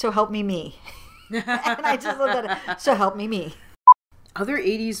 so help me. And I just love that. So help me. Other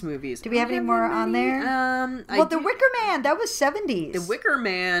 80s movies. Do we have any more on there? The Wicker Man. That was 70s. The Wicker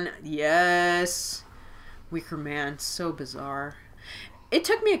Man. Yes. Wicker Man. So bizarre. It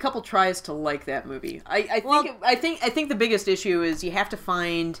took me a couple tries to like that movie. I think the biggest issue is you have to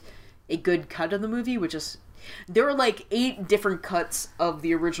find a good cut of the movie, which is there were like 8 different cuts of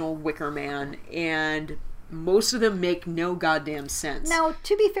the original Wicker Man, and most of them make no goddamn sense. Now,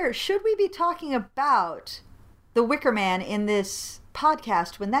 to be fair, should we be talking about The Wicker Man in this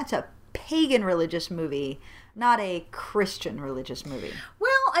podcast when that's a pagan religious movie, not a Christian religious movie?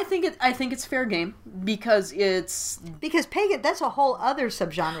 Well, I think it's fair game because pagan, that's a whole other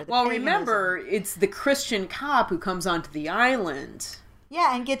subgenre. Well, remember, it's the Christian cop who comes onto the island.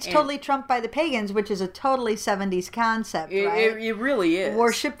 Yeah, and gets totally trumped by the pagans, which is a totally 70s concept, right? It really is.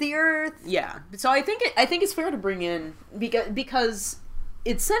 Worship the earth. Yeah. So I think it's fair to bring in because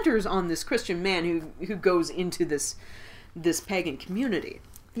it centers on this Christian man who goes into this pagan community.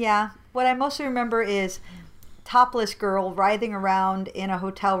 Yeah. What I mostly remember is topless girl writhing around in a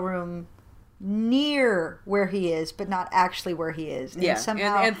hotel room near where he is, but not actually where he is. And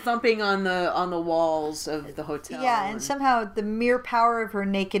and thumping on the walls of the hotel. Yeah, and somehow the mere power of her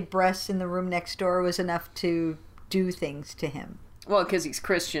naked breasts in the room next door was enough to do things to him. Well, because he's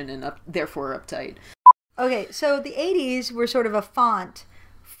Christian and therefore uptight. Okay, so the 80s were sort of a font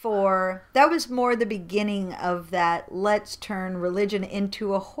for... That was more the beginning of that let's turn religion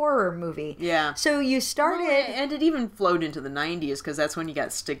into a horror movie. Yeah. So you started... Well, and it even flowed into the 90s because that's when you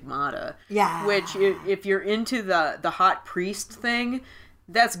got Stigmata. Yeah. Which, if you're into the hot priest thing,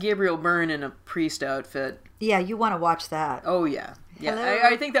 that's Gabriel Byrne in a priest outfit. Yeah, you want to watch that. Oh, yeah. Yeah,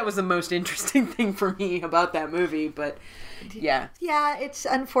 I think that was the most interesting thing for me about that movie, but yeah. Yeah, it's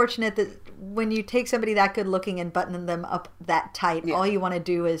unfortunate that when you take somebody that good looking and button them up that tight, all you want to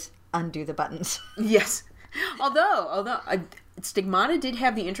do is undo the buttons. Yes. Although Stigmata did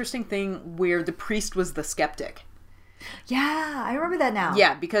have the interesting thing where the priest was the skeptic. Yeah, I remember that now.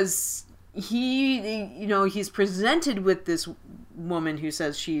 Yeah, because he's presented with this woman who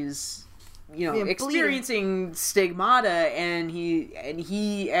says she's, experiencing stigmata, and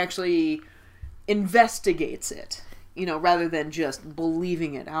he actually investigates it, rather than just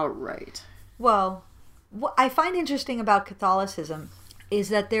believing it outright. Well, what I find interesting about Catholicism is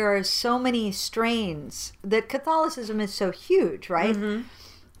that there are so many strains, that Catholicism is so huge, right?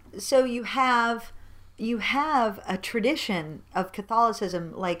 Mm-hmm. So you have a tradition of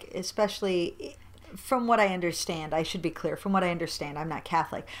Catholicism, like, especially from what I understand, I should be clear, from what I understand, I'm not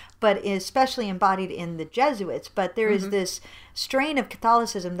Catholic, but especially embodied in the Jesuits. But there is this strain of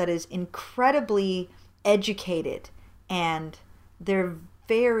Catholicism that is incredibly educated, and they're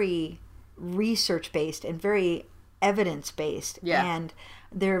very research-based and very evidence-based. Yeah. And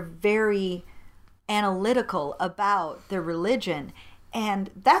they're very analytical about their religion. And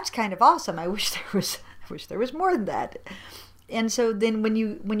that's kind of awesome. I wish there was more than that. And so then when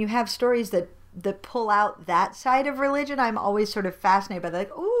you have stories that pull out that side of religion, I'm always sort of fascinated by that.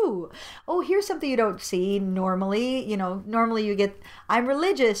 Like, oh, here's something you don't see normally. Normally you get, I'm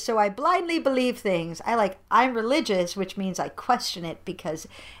religious, so I blindly believe things. I'm religious, which means I question it, because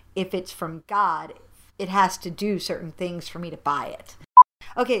if it's from God, it has to do certain things for me to buy it.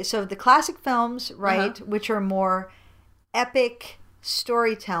 Okay, so the classic films, right, which are more epic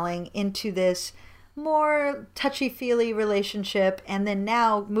storytelling into this more touchy-feely relationship, and then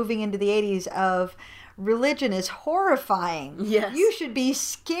now moving into the 80s of religion is horrifying. Yes. You should be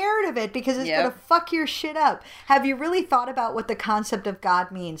scared of it because it's going to fuck your shit up. Have you really thought about what the concept of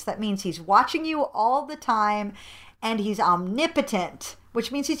God means? That means he's watching you all the time, and he's omnipotent,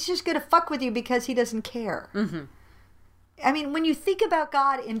 which means he's just going to fuck with you because he doesn't care. Mm-hmm. I mean, when you think about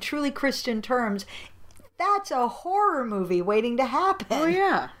God in truly Christian terms, that's a horror movie waiting to happen. Oh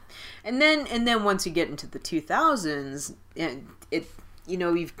yeah. And then once you get into the 2000s,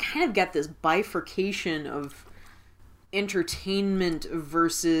 you've kind of got this bifurcation of entertainment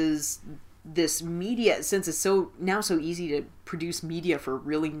versus this media, since it's so easy to produce media for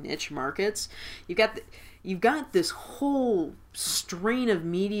really niche markets. You've got this whole strain of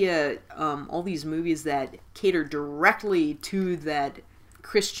media, all these movies that cater directly to that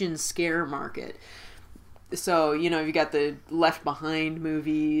Christian scare market. So, you got the Left Behind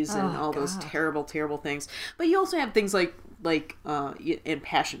movies and all those terrible, terrible things. But you also have things like in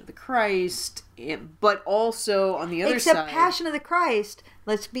Passion of the Christ, but also on the other side. Except Passion of the Christ,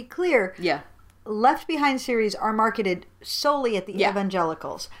 let's be clear. Yeah. Left Behind series are marketed solely at the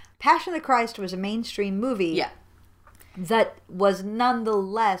evangelicals. Passion of the Christ was a mainstream movie. Yeah. That was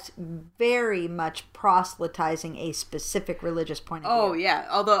nonetheless very much proselytizing a specific religious point of view. Oh, yeah.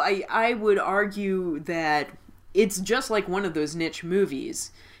 Although I would argue that it's just like one of those niche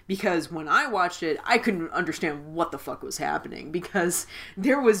movies, because when I watched it, I couldn't understand what the fuck was happening, because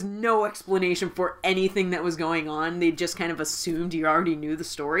there was no explanation for anything that was going on. They just kind of assumed you already knew the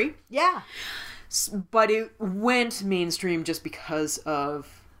story. Yeah. But it went mainstream just because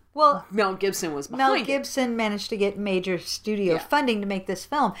of... Well, Mel Gibson was behind Mel Gibson managed to get major studio funding to make this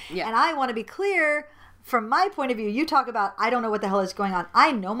film. Yeah. And I want to be clear, from my point of view, you talk about, I don't know what the hell is going on.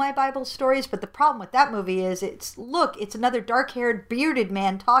 I know my Bible stories, but the problem with that movie is it's another dark-haired, bearded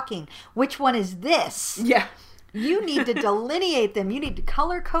man talking. Which one is this? Yeah. You need to delineate them. You need to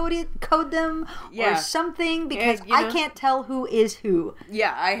color code them or something, because I can't tell who is who.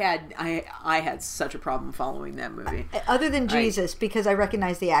 Yeah, I had such a problem following that movie. Other than Jesus, because I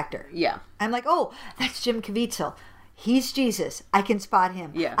recognize the actor. Yeah. I'm like, oh, that's Jim Caviezel. He's Jesus. I can spot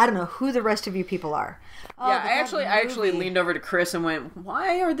him. Yeah. I don't know who the rest of you people are. Oh, yeah, I actually leaned over to Chris and went,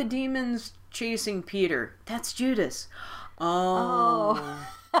 "Why are the demons chasing Peter? That's Judas." Oh.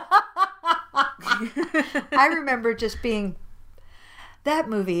 I remember just being that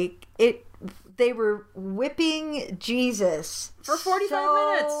movie. They were whipping Jesus for 45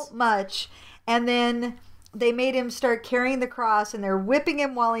 minutes so much, and then they made him start carrying the cross, and they're whipping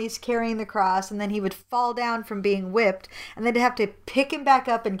him while he's carrying the cross, and then he would fall down from being whipped, and they'd have to pick him back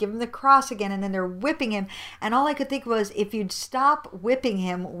up and give him the cross again, and then they're whipping him. And all I could think was, if you'd stop whipping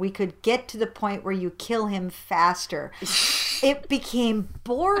him, we could get to the point where you kill him faster. It became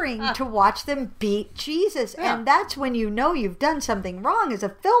boring to watch them beat Jesus. Yeah. And that's when you know you've done something wrong as a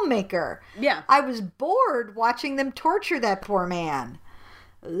filmmaker. Yeah. I was bored watching them torture that poor man.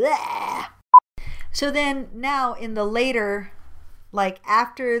 Blech. So then now in the later, like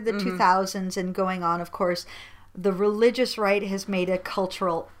after the 2000s and going on, of course, the religious right has made a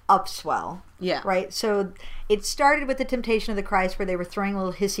cultural upswell. Yeah. Right? So it started with the Temptation of the Christ, where they were throwing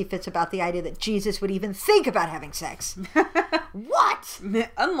little hissy fits about the idea that Jesus would even think about having sex. What?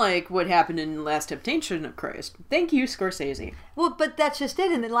 Unlike what happened in Last Temptation of Christ. Thank you, Scorsese. Well, but that's just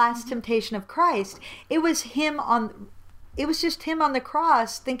it. In the Last Temptation of Christ, it was just him on the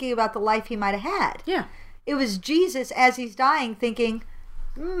cross thinking about the life he might have had. Yeah. It was Jesus as he's dying thinking,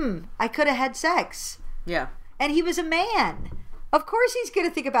 I could have had sex. Yeah. And he was a man. Of course he's going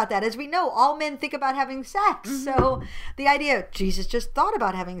to think about that. As we know, all men think about having sex. So the idea Jesus just thought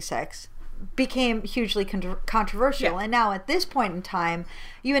about having sex became hugely controversial. Yeah. And now at this point in time,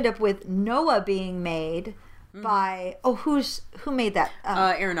 you end up with Noah being made by, who made that?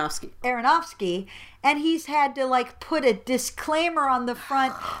 Aronofsky. And he's had to like put a disclaimer on the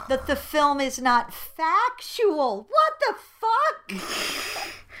front that the film is not factual. What the fuck?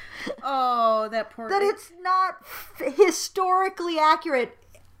 Oh, that poor... That it's not historically accurate.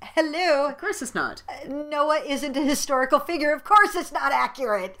 Hello? Of course it's not. Noah isn't a historical figure. Of course it's not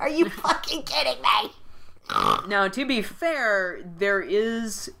accurate. Are you fucking kidding me? Now, to be fair, there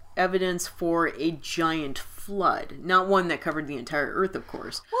is evidence for a giant flood. Not one that covered the entire Earth, of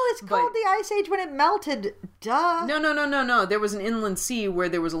course. Well, it's called the Ice Age when it melted. Duh. No. There was an inland sea where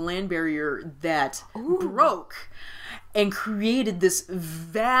there was a land barrier that broke and created this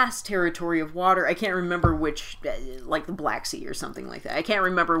vast territory of water. I can't remember which, like the Black Sea or something like that. I can't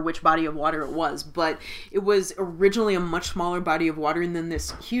remember which body of water it was, but it was originally a much smaller body of water, and then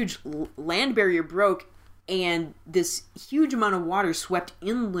this huge land barrier broke, and this huge amount of water swept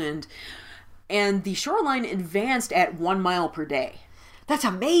inland, and the shoreline advanced at 1 mile per day. That's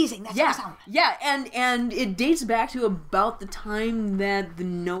amazing. That's awesome. Yeah, and it dates back to about the time that the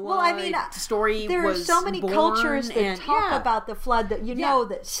Noah story was there are so many born, cultures that talk about the flood that you know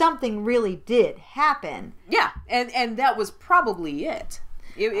that something really did happen. Yeah, and that was probably it.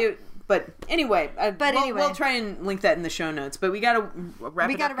 But anyway, we'll try and link that in the show notes. But we got to wrap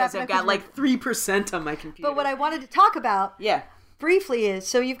it up because I've got like 3% on my computer. But what I wanted to talk about briefly is,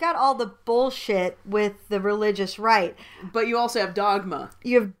 so you've got all the bullshit with the religious right. But you also have dogma.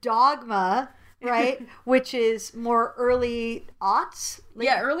 You have dogma, right? Which is more early aughts.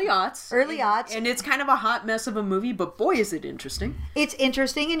 Early aughts. Early aughts. And it's kind of a hot mess of a movie, but boy, is it interesting. It's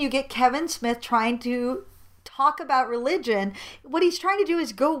interesting, and you get Kevin Smith trying to talk about religion. What he's trying to do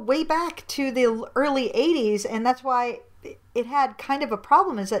is go way back to the early 80s, and that's why it had kind of a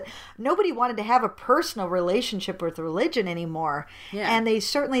problem, is that nobody wanted to have a personal relationship with religion anymore. Yeah. And they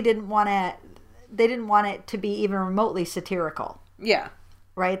certainly didn't want it to be even remotely satirical. Yeah.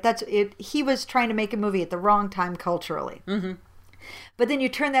 Right? That's it. He was trying to make a movie at the wrong time culturally. Mm-hmm. But then you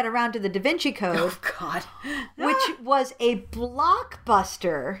turn that around to the Da Vinci Code. Oh, God. Which was a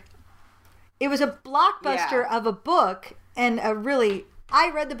blockbuster. It was a blockbuster of a book, and I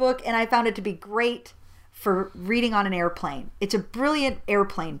read the book and I found it to be great for reading on an airplane. It's a brilliant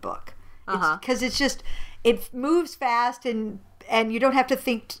airplane book. Because it moves fast, and you don't have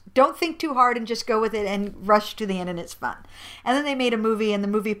to don't think too hard, and just go with it and rush to the end, and it's fun. And then they made a movie, and the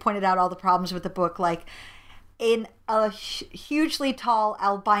movie pointed out all the problems with the book, like a hugely tall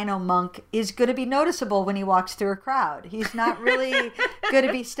albino monk is going to be noticeable when he walks through a crowd. He's not really going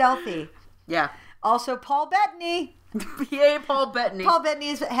to be stealthy. Yeah. Also, Paul Bettany. Yay, Paul Bettany. Paul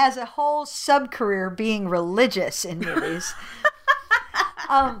Bettany has a whole sub-career being religious in movies.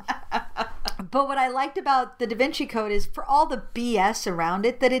 But what I liked about the Da Vinci Code is, for all the BS around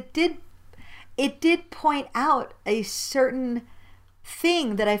it, that it did point out a certain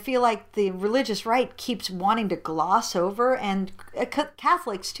thing that I feel like the religious right keeps wanting to gloss over, and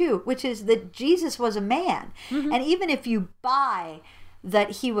Catholics too, which is that Jesus was a man. Mm-hmm. And even if you buy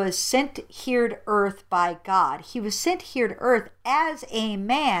that he was sent here to earth by God, he was sent here to earth as a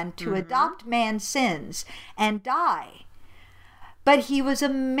man to adopt man's sins and die. But he was a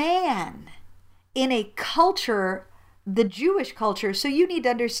man in a culture, the Jewish culture. So you need to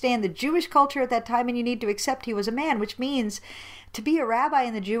understand the Jewish culture at that time, and you need to accept he was a man, which means to be a rabbi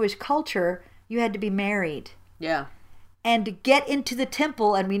in the Jewish culture, you had to be married. Yeah. And to get into the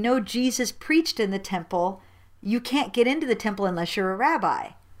temple, and we know Jesus preached in the temple, you can't get into the temple unless you're a rabbi.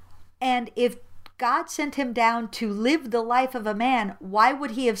 And if God sent him down to live the life of a man, why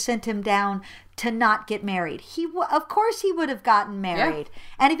would he have sent him down to not get married? Of course he would have gotten married. Yeah.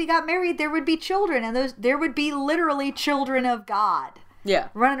 And if he got married, there would be children, and there would be literally children of God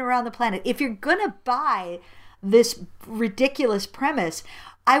running around the planet. If you're going to buy this ridiculous premise,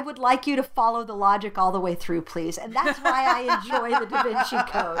 I would like you to follow the logic all the way through, please. And that's why I enjoy the Da Vinci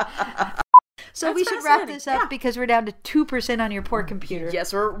Code. So That's we should wrap fascinating. this up Yeah. because we're down to 2% on your poor computer.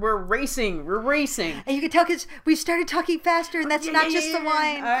 Yes, we're racing. We're racing. And you can tell because we started talking faster, and that's not just the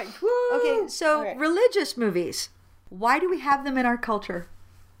wine. All right. Woo. Okay, so All right. religious movies. Why do we have them in our culture?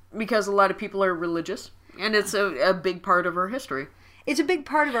 Because a lot of people are religious, and it's a big part of our history. It's a big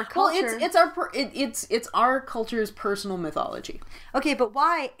part of our culture. Well, it's our culture's personal mythology. Okay, but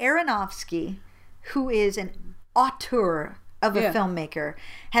why Aronofsky, who is an auteur of a Yeah. filmmaker,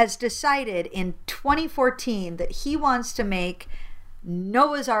 has decided in 2014 that he wants to make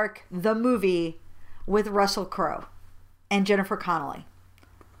Noah's Ark the movie with Russell Crowe and Jennifer Connelly?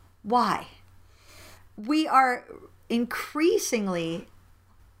 Why? We are increasingly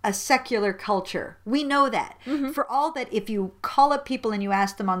a secular culture. We know that. For all that, if you call up people and you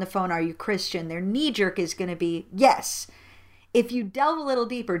ask them on the phone, are you Christian? Their knee jerk is going to be yes. If you delve a little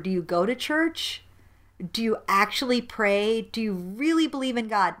deeper, do you go to church? Do you actually pray? Do you really believe in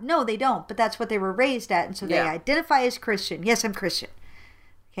God? No, they don't, but that's what they were raised at. And so they Yeah. identify as Christian. Yes, I'm Christian.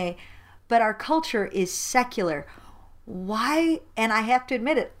 Okay. But our culture is secular. Why? And I have to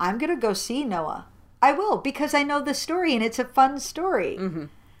admit it, I'm going to go see Noah. I will, because I know the story and it's a fun story.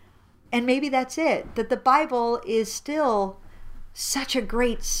 And maybe that's it, that the Bible is still such a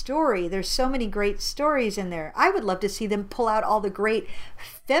great story. There's so many great stories in there. I would love to see them pull out all the great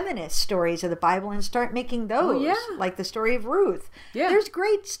feminist stories of the Bible and start making those, yeah. like the story of Ruth. Yeah. There's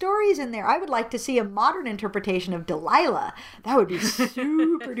great stories in there. I would like to see a modern interpretation of Delilah. That would be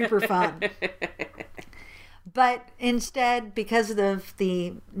super duper fun. But instead, because of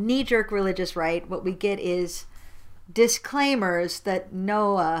the knee-jerk religious right, what we get is disclaimers that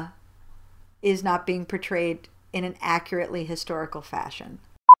Noah is not being portrayed in an accurately historical fashion.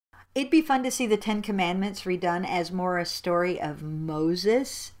 It'd be fun to see the Ten Commandments redone as more a story of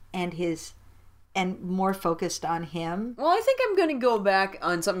Moses and more focused on him. Well, I think I'm going to go back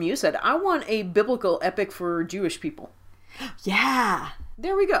on something you said. I want a biblical epic for Jewish people. Yeah.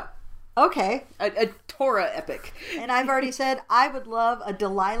 There we go. Okay. A Torah epic. And I've already said I would love a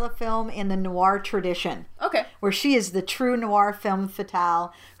Delilah film in the noir tradition. Okay. Where she is the true noir femme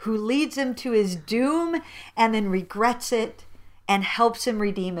fatale who leads him to his doom and then regrets it and helps him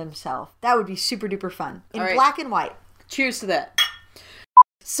redeem himself. That would be super duper fun. In All right. black and white. Cheers to that.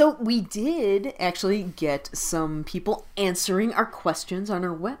 So we did actually get some people answering our questions on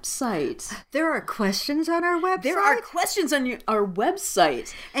our website. There are questions on our website. There are questions on our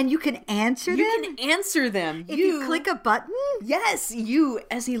website. And you can answer them? You can answer them. If you click a button? Yes, you,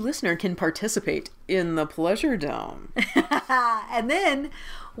 as a listener, can participate in the Pleasure Dome. And then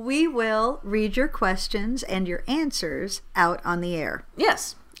we will read your questions and your answers out on the air.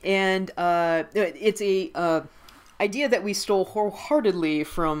 Yes, and it's a idea that we stole wholeheartedly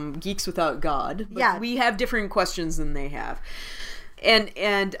from Geeks Without God. But Yeah. we have different questions than they have.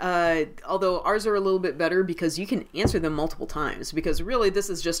 And although ours are a little bit better because you can answer them multiple times, because really this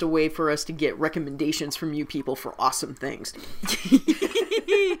is just a way for us to get recommendations from you people for awesome things.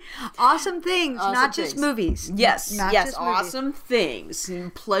 Awesome things, Awesome not just things. movies. Yes, Not yes, just movies. awesome things.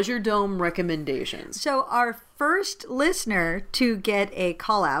 Pleasure Dome recommendations. So our first listener to get a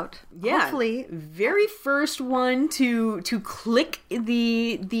call out, hopefully, very first one to click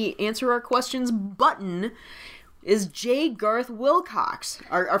the answer our questions button is J. Garth Wilcox.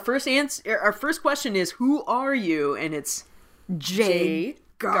 Our first question is, who are you? And it's J.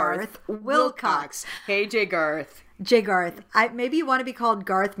 Garth Wilcox. Hey, J. Garth. J. Garth. Maybe you want to be called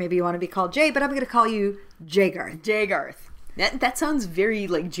Garth, maybe you want to be called J, but I'm going to call you J. Garth. J. Garth. That sounds very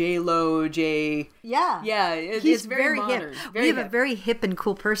like J-Lo, J... Yeah. Yeah, He's it's very modern. hip. Very We have hip. a very hip and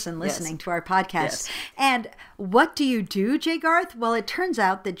cool person listening to our podcast. Yes. And what do you do, J. Garth? Well, it turns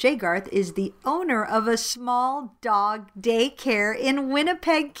out that J. Garth is the owner of a small dog daycare in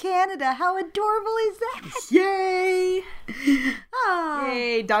Winnipeg, Canada. How adorable is that? Yay! Ah.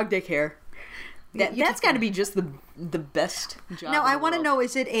 Yay, dog daycare. That's just got to be just the best job. Now, in I the want to world. know,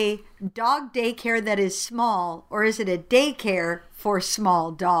 is it a dog daycare that is small, or is it a daycare for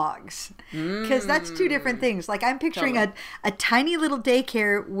small dogs? Because that's two different things. Like, I'm picturing Totally. a tiny little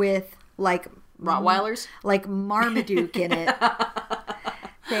daycare with, like, Rottweilers? like Marmaduke in it.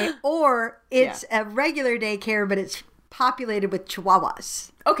 Okay, or it's a regular daycare, but it's populated with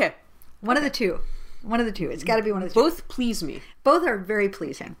Chihuahuas. Okay. One of the two. One of the two. It's got to be one of the two. Both please me. Both are very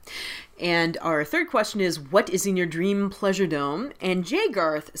pleasing. And our third question is, what is in your dream pleasure dome? And Jay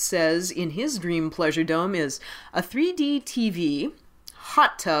Garth says in his dream pleasure dome is a 3D TV,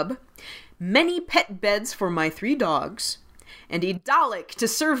 hot tub, many pet beds for my 3 dogs, and a Dalek to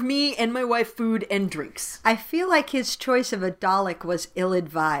serve me and my wife food and drinks. I feel like his choice of a Dalek was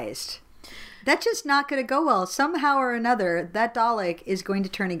ill-advised. That's just not going to go well. Somehow or another, that Dalek is going to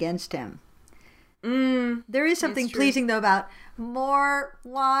turn against him. There is something true. pleasing, though, about more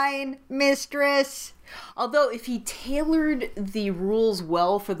wine, mistress. Although, if he tailored the rules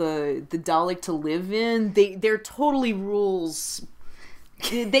well for the Dalek to live in, they're totally rules.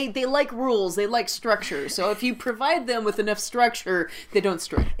 They like rules. They like structure. So if you provide them with enough structure, they don't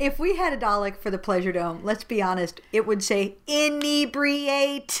stray. If we had a Dalek for the Pleasure Dome, let's be honest, it would say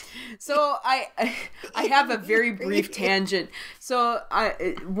inebriate. So I have a very brief tangent. So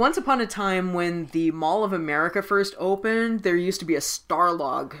once upon a time when the Mall of America first opened, there used to be a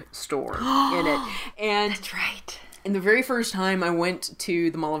Starlog store in it, and That's right. And the very first time I went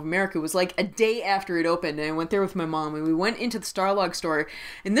to the Mall of America was like a day after it opened, and I went there with my mom, and we went into the Starlog store,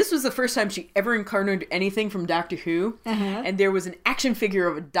 and this was the first time she ever encountered anything from Doctor Who, and there was an action figure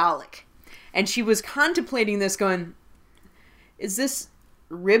of a Dalek, and she was contemplating this going, is this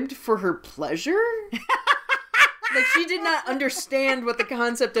ribbed for her pleasure? Like, she did not understand what the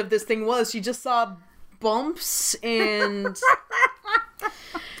concept of this thing was. She just saw bumps and...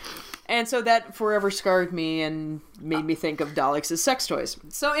 And so that forever scarred me and made me think of Daleks as sex toys.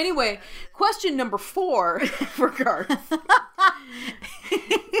 So anyway, question number 4 for Garth.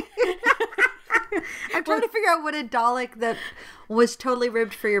 I'm trying to figure out what a Dalek that was totally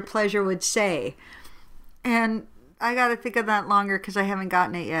ribbed for your pleasure would say. And I got to think of that longer because I haven't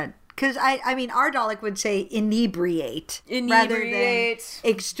gotten it yet. Because, I mean, our Dalek would say inebriate. Rather than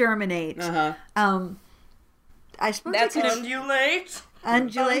exterminate. Uh-huh. I suppose That's it could Undulate.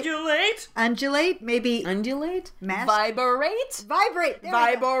 undulate. Undulate. Undulate, maybe Undulate? Mask? Vibrate? vibrate. There we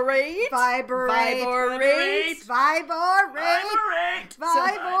go. Vibrate? Vibrate. Vibrate? Vibrate. Vibrate.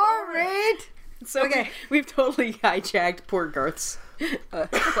 Vibrate. So Okay. we've totally hijacked poor Garth's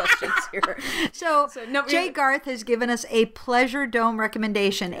questions here. So, no, Jay Garth has given us a Pleasure Dome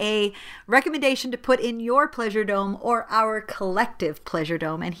recommendation, a recommendation to put in your Pleasure Dome or our collective Pleasure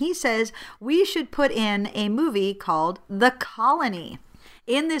Dome. And he says we should put in a movie called The Colony.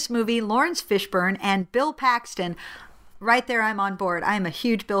 In this movie, Lawrence Fishburne and Bill Paxton, right there, I'm on board. I'm a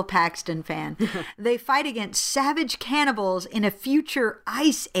huge Bill Paxton fan. They fight against savage cannibals in a future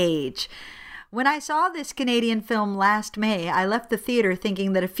ice age. When I saw this Canadian film last May, I left the theater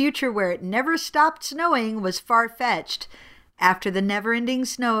thinking that a future where it never stopped snowing was far-fetched. After the never-ending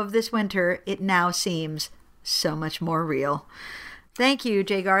snow of this winter, it now seems so much more real. Thank you,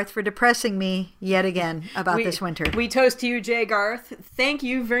 Jay Garth, for depressing me yet again about this winter. We toast to you, Jay Garth. Thank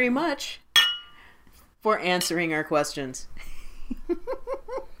you very much for answering our questions.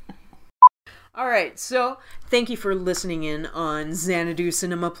 All right, so thank you for listening in on Xanadu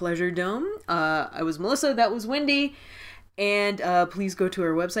Cinema Pleasure Dome. I was Melissa, that was Wendy, and please go to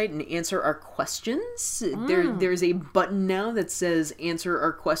our website and answer our questions. There's a button now that says answer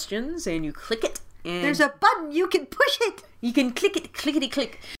our questions, and you click it. And There's a button, you can push it! you can click it,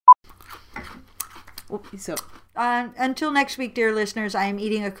 clickety-click. So, Until next week, dear listeners, I am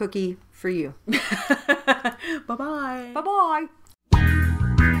eating a cookie for you. bye-bye. Bye-bye!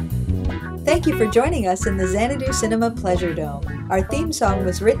 Thank you for joining us in the Xanadu Cinema Pleasure Dome. Our theme song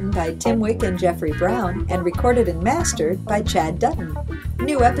was written by Tim Wick and Jeffrey Brown and recorded and mastered by Chad Dutton.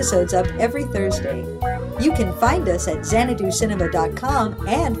 New episodes up every Thursday. You can find us at xanaducinema.com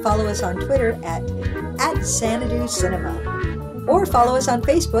and follow us on Twitter at Xanadu Cinema. Or follow us on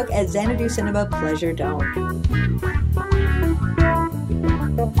Facebook at Xanadu Cinema Pleasure Dome.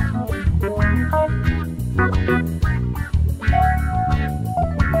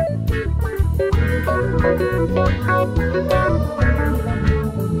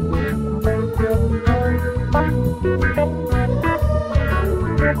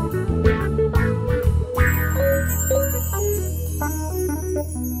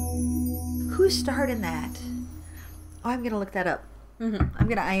 Who starred in that? Oh, I'm going to look that up. I'm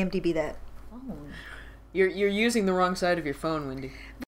going to IMDb that. You're using the wrong side of your phone, Wendy.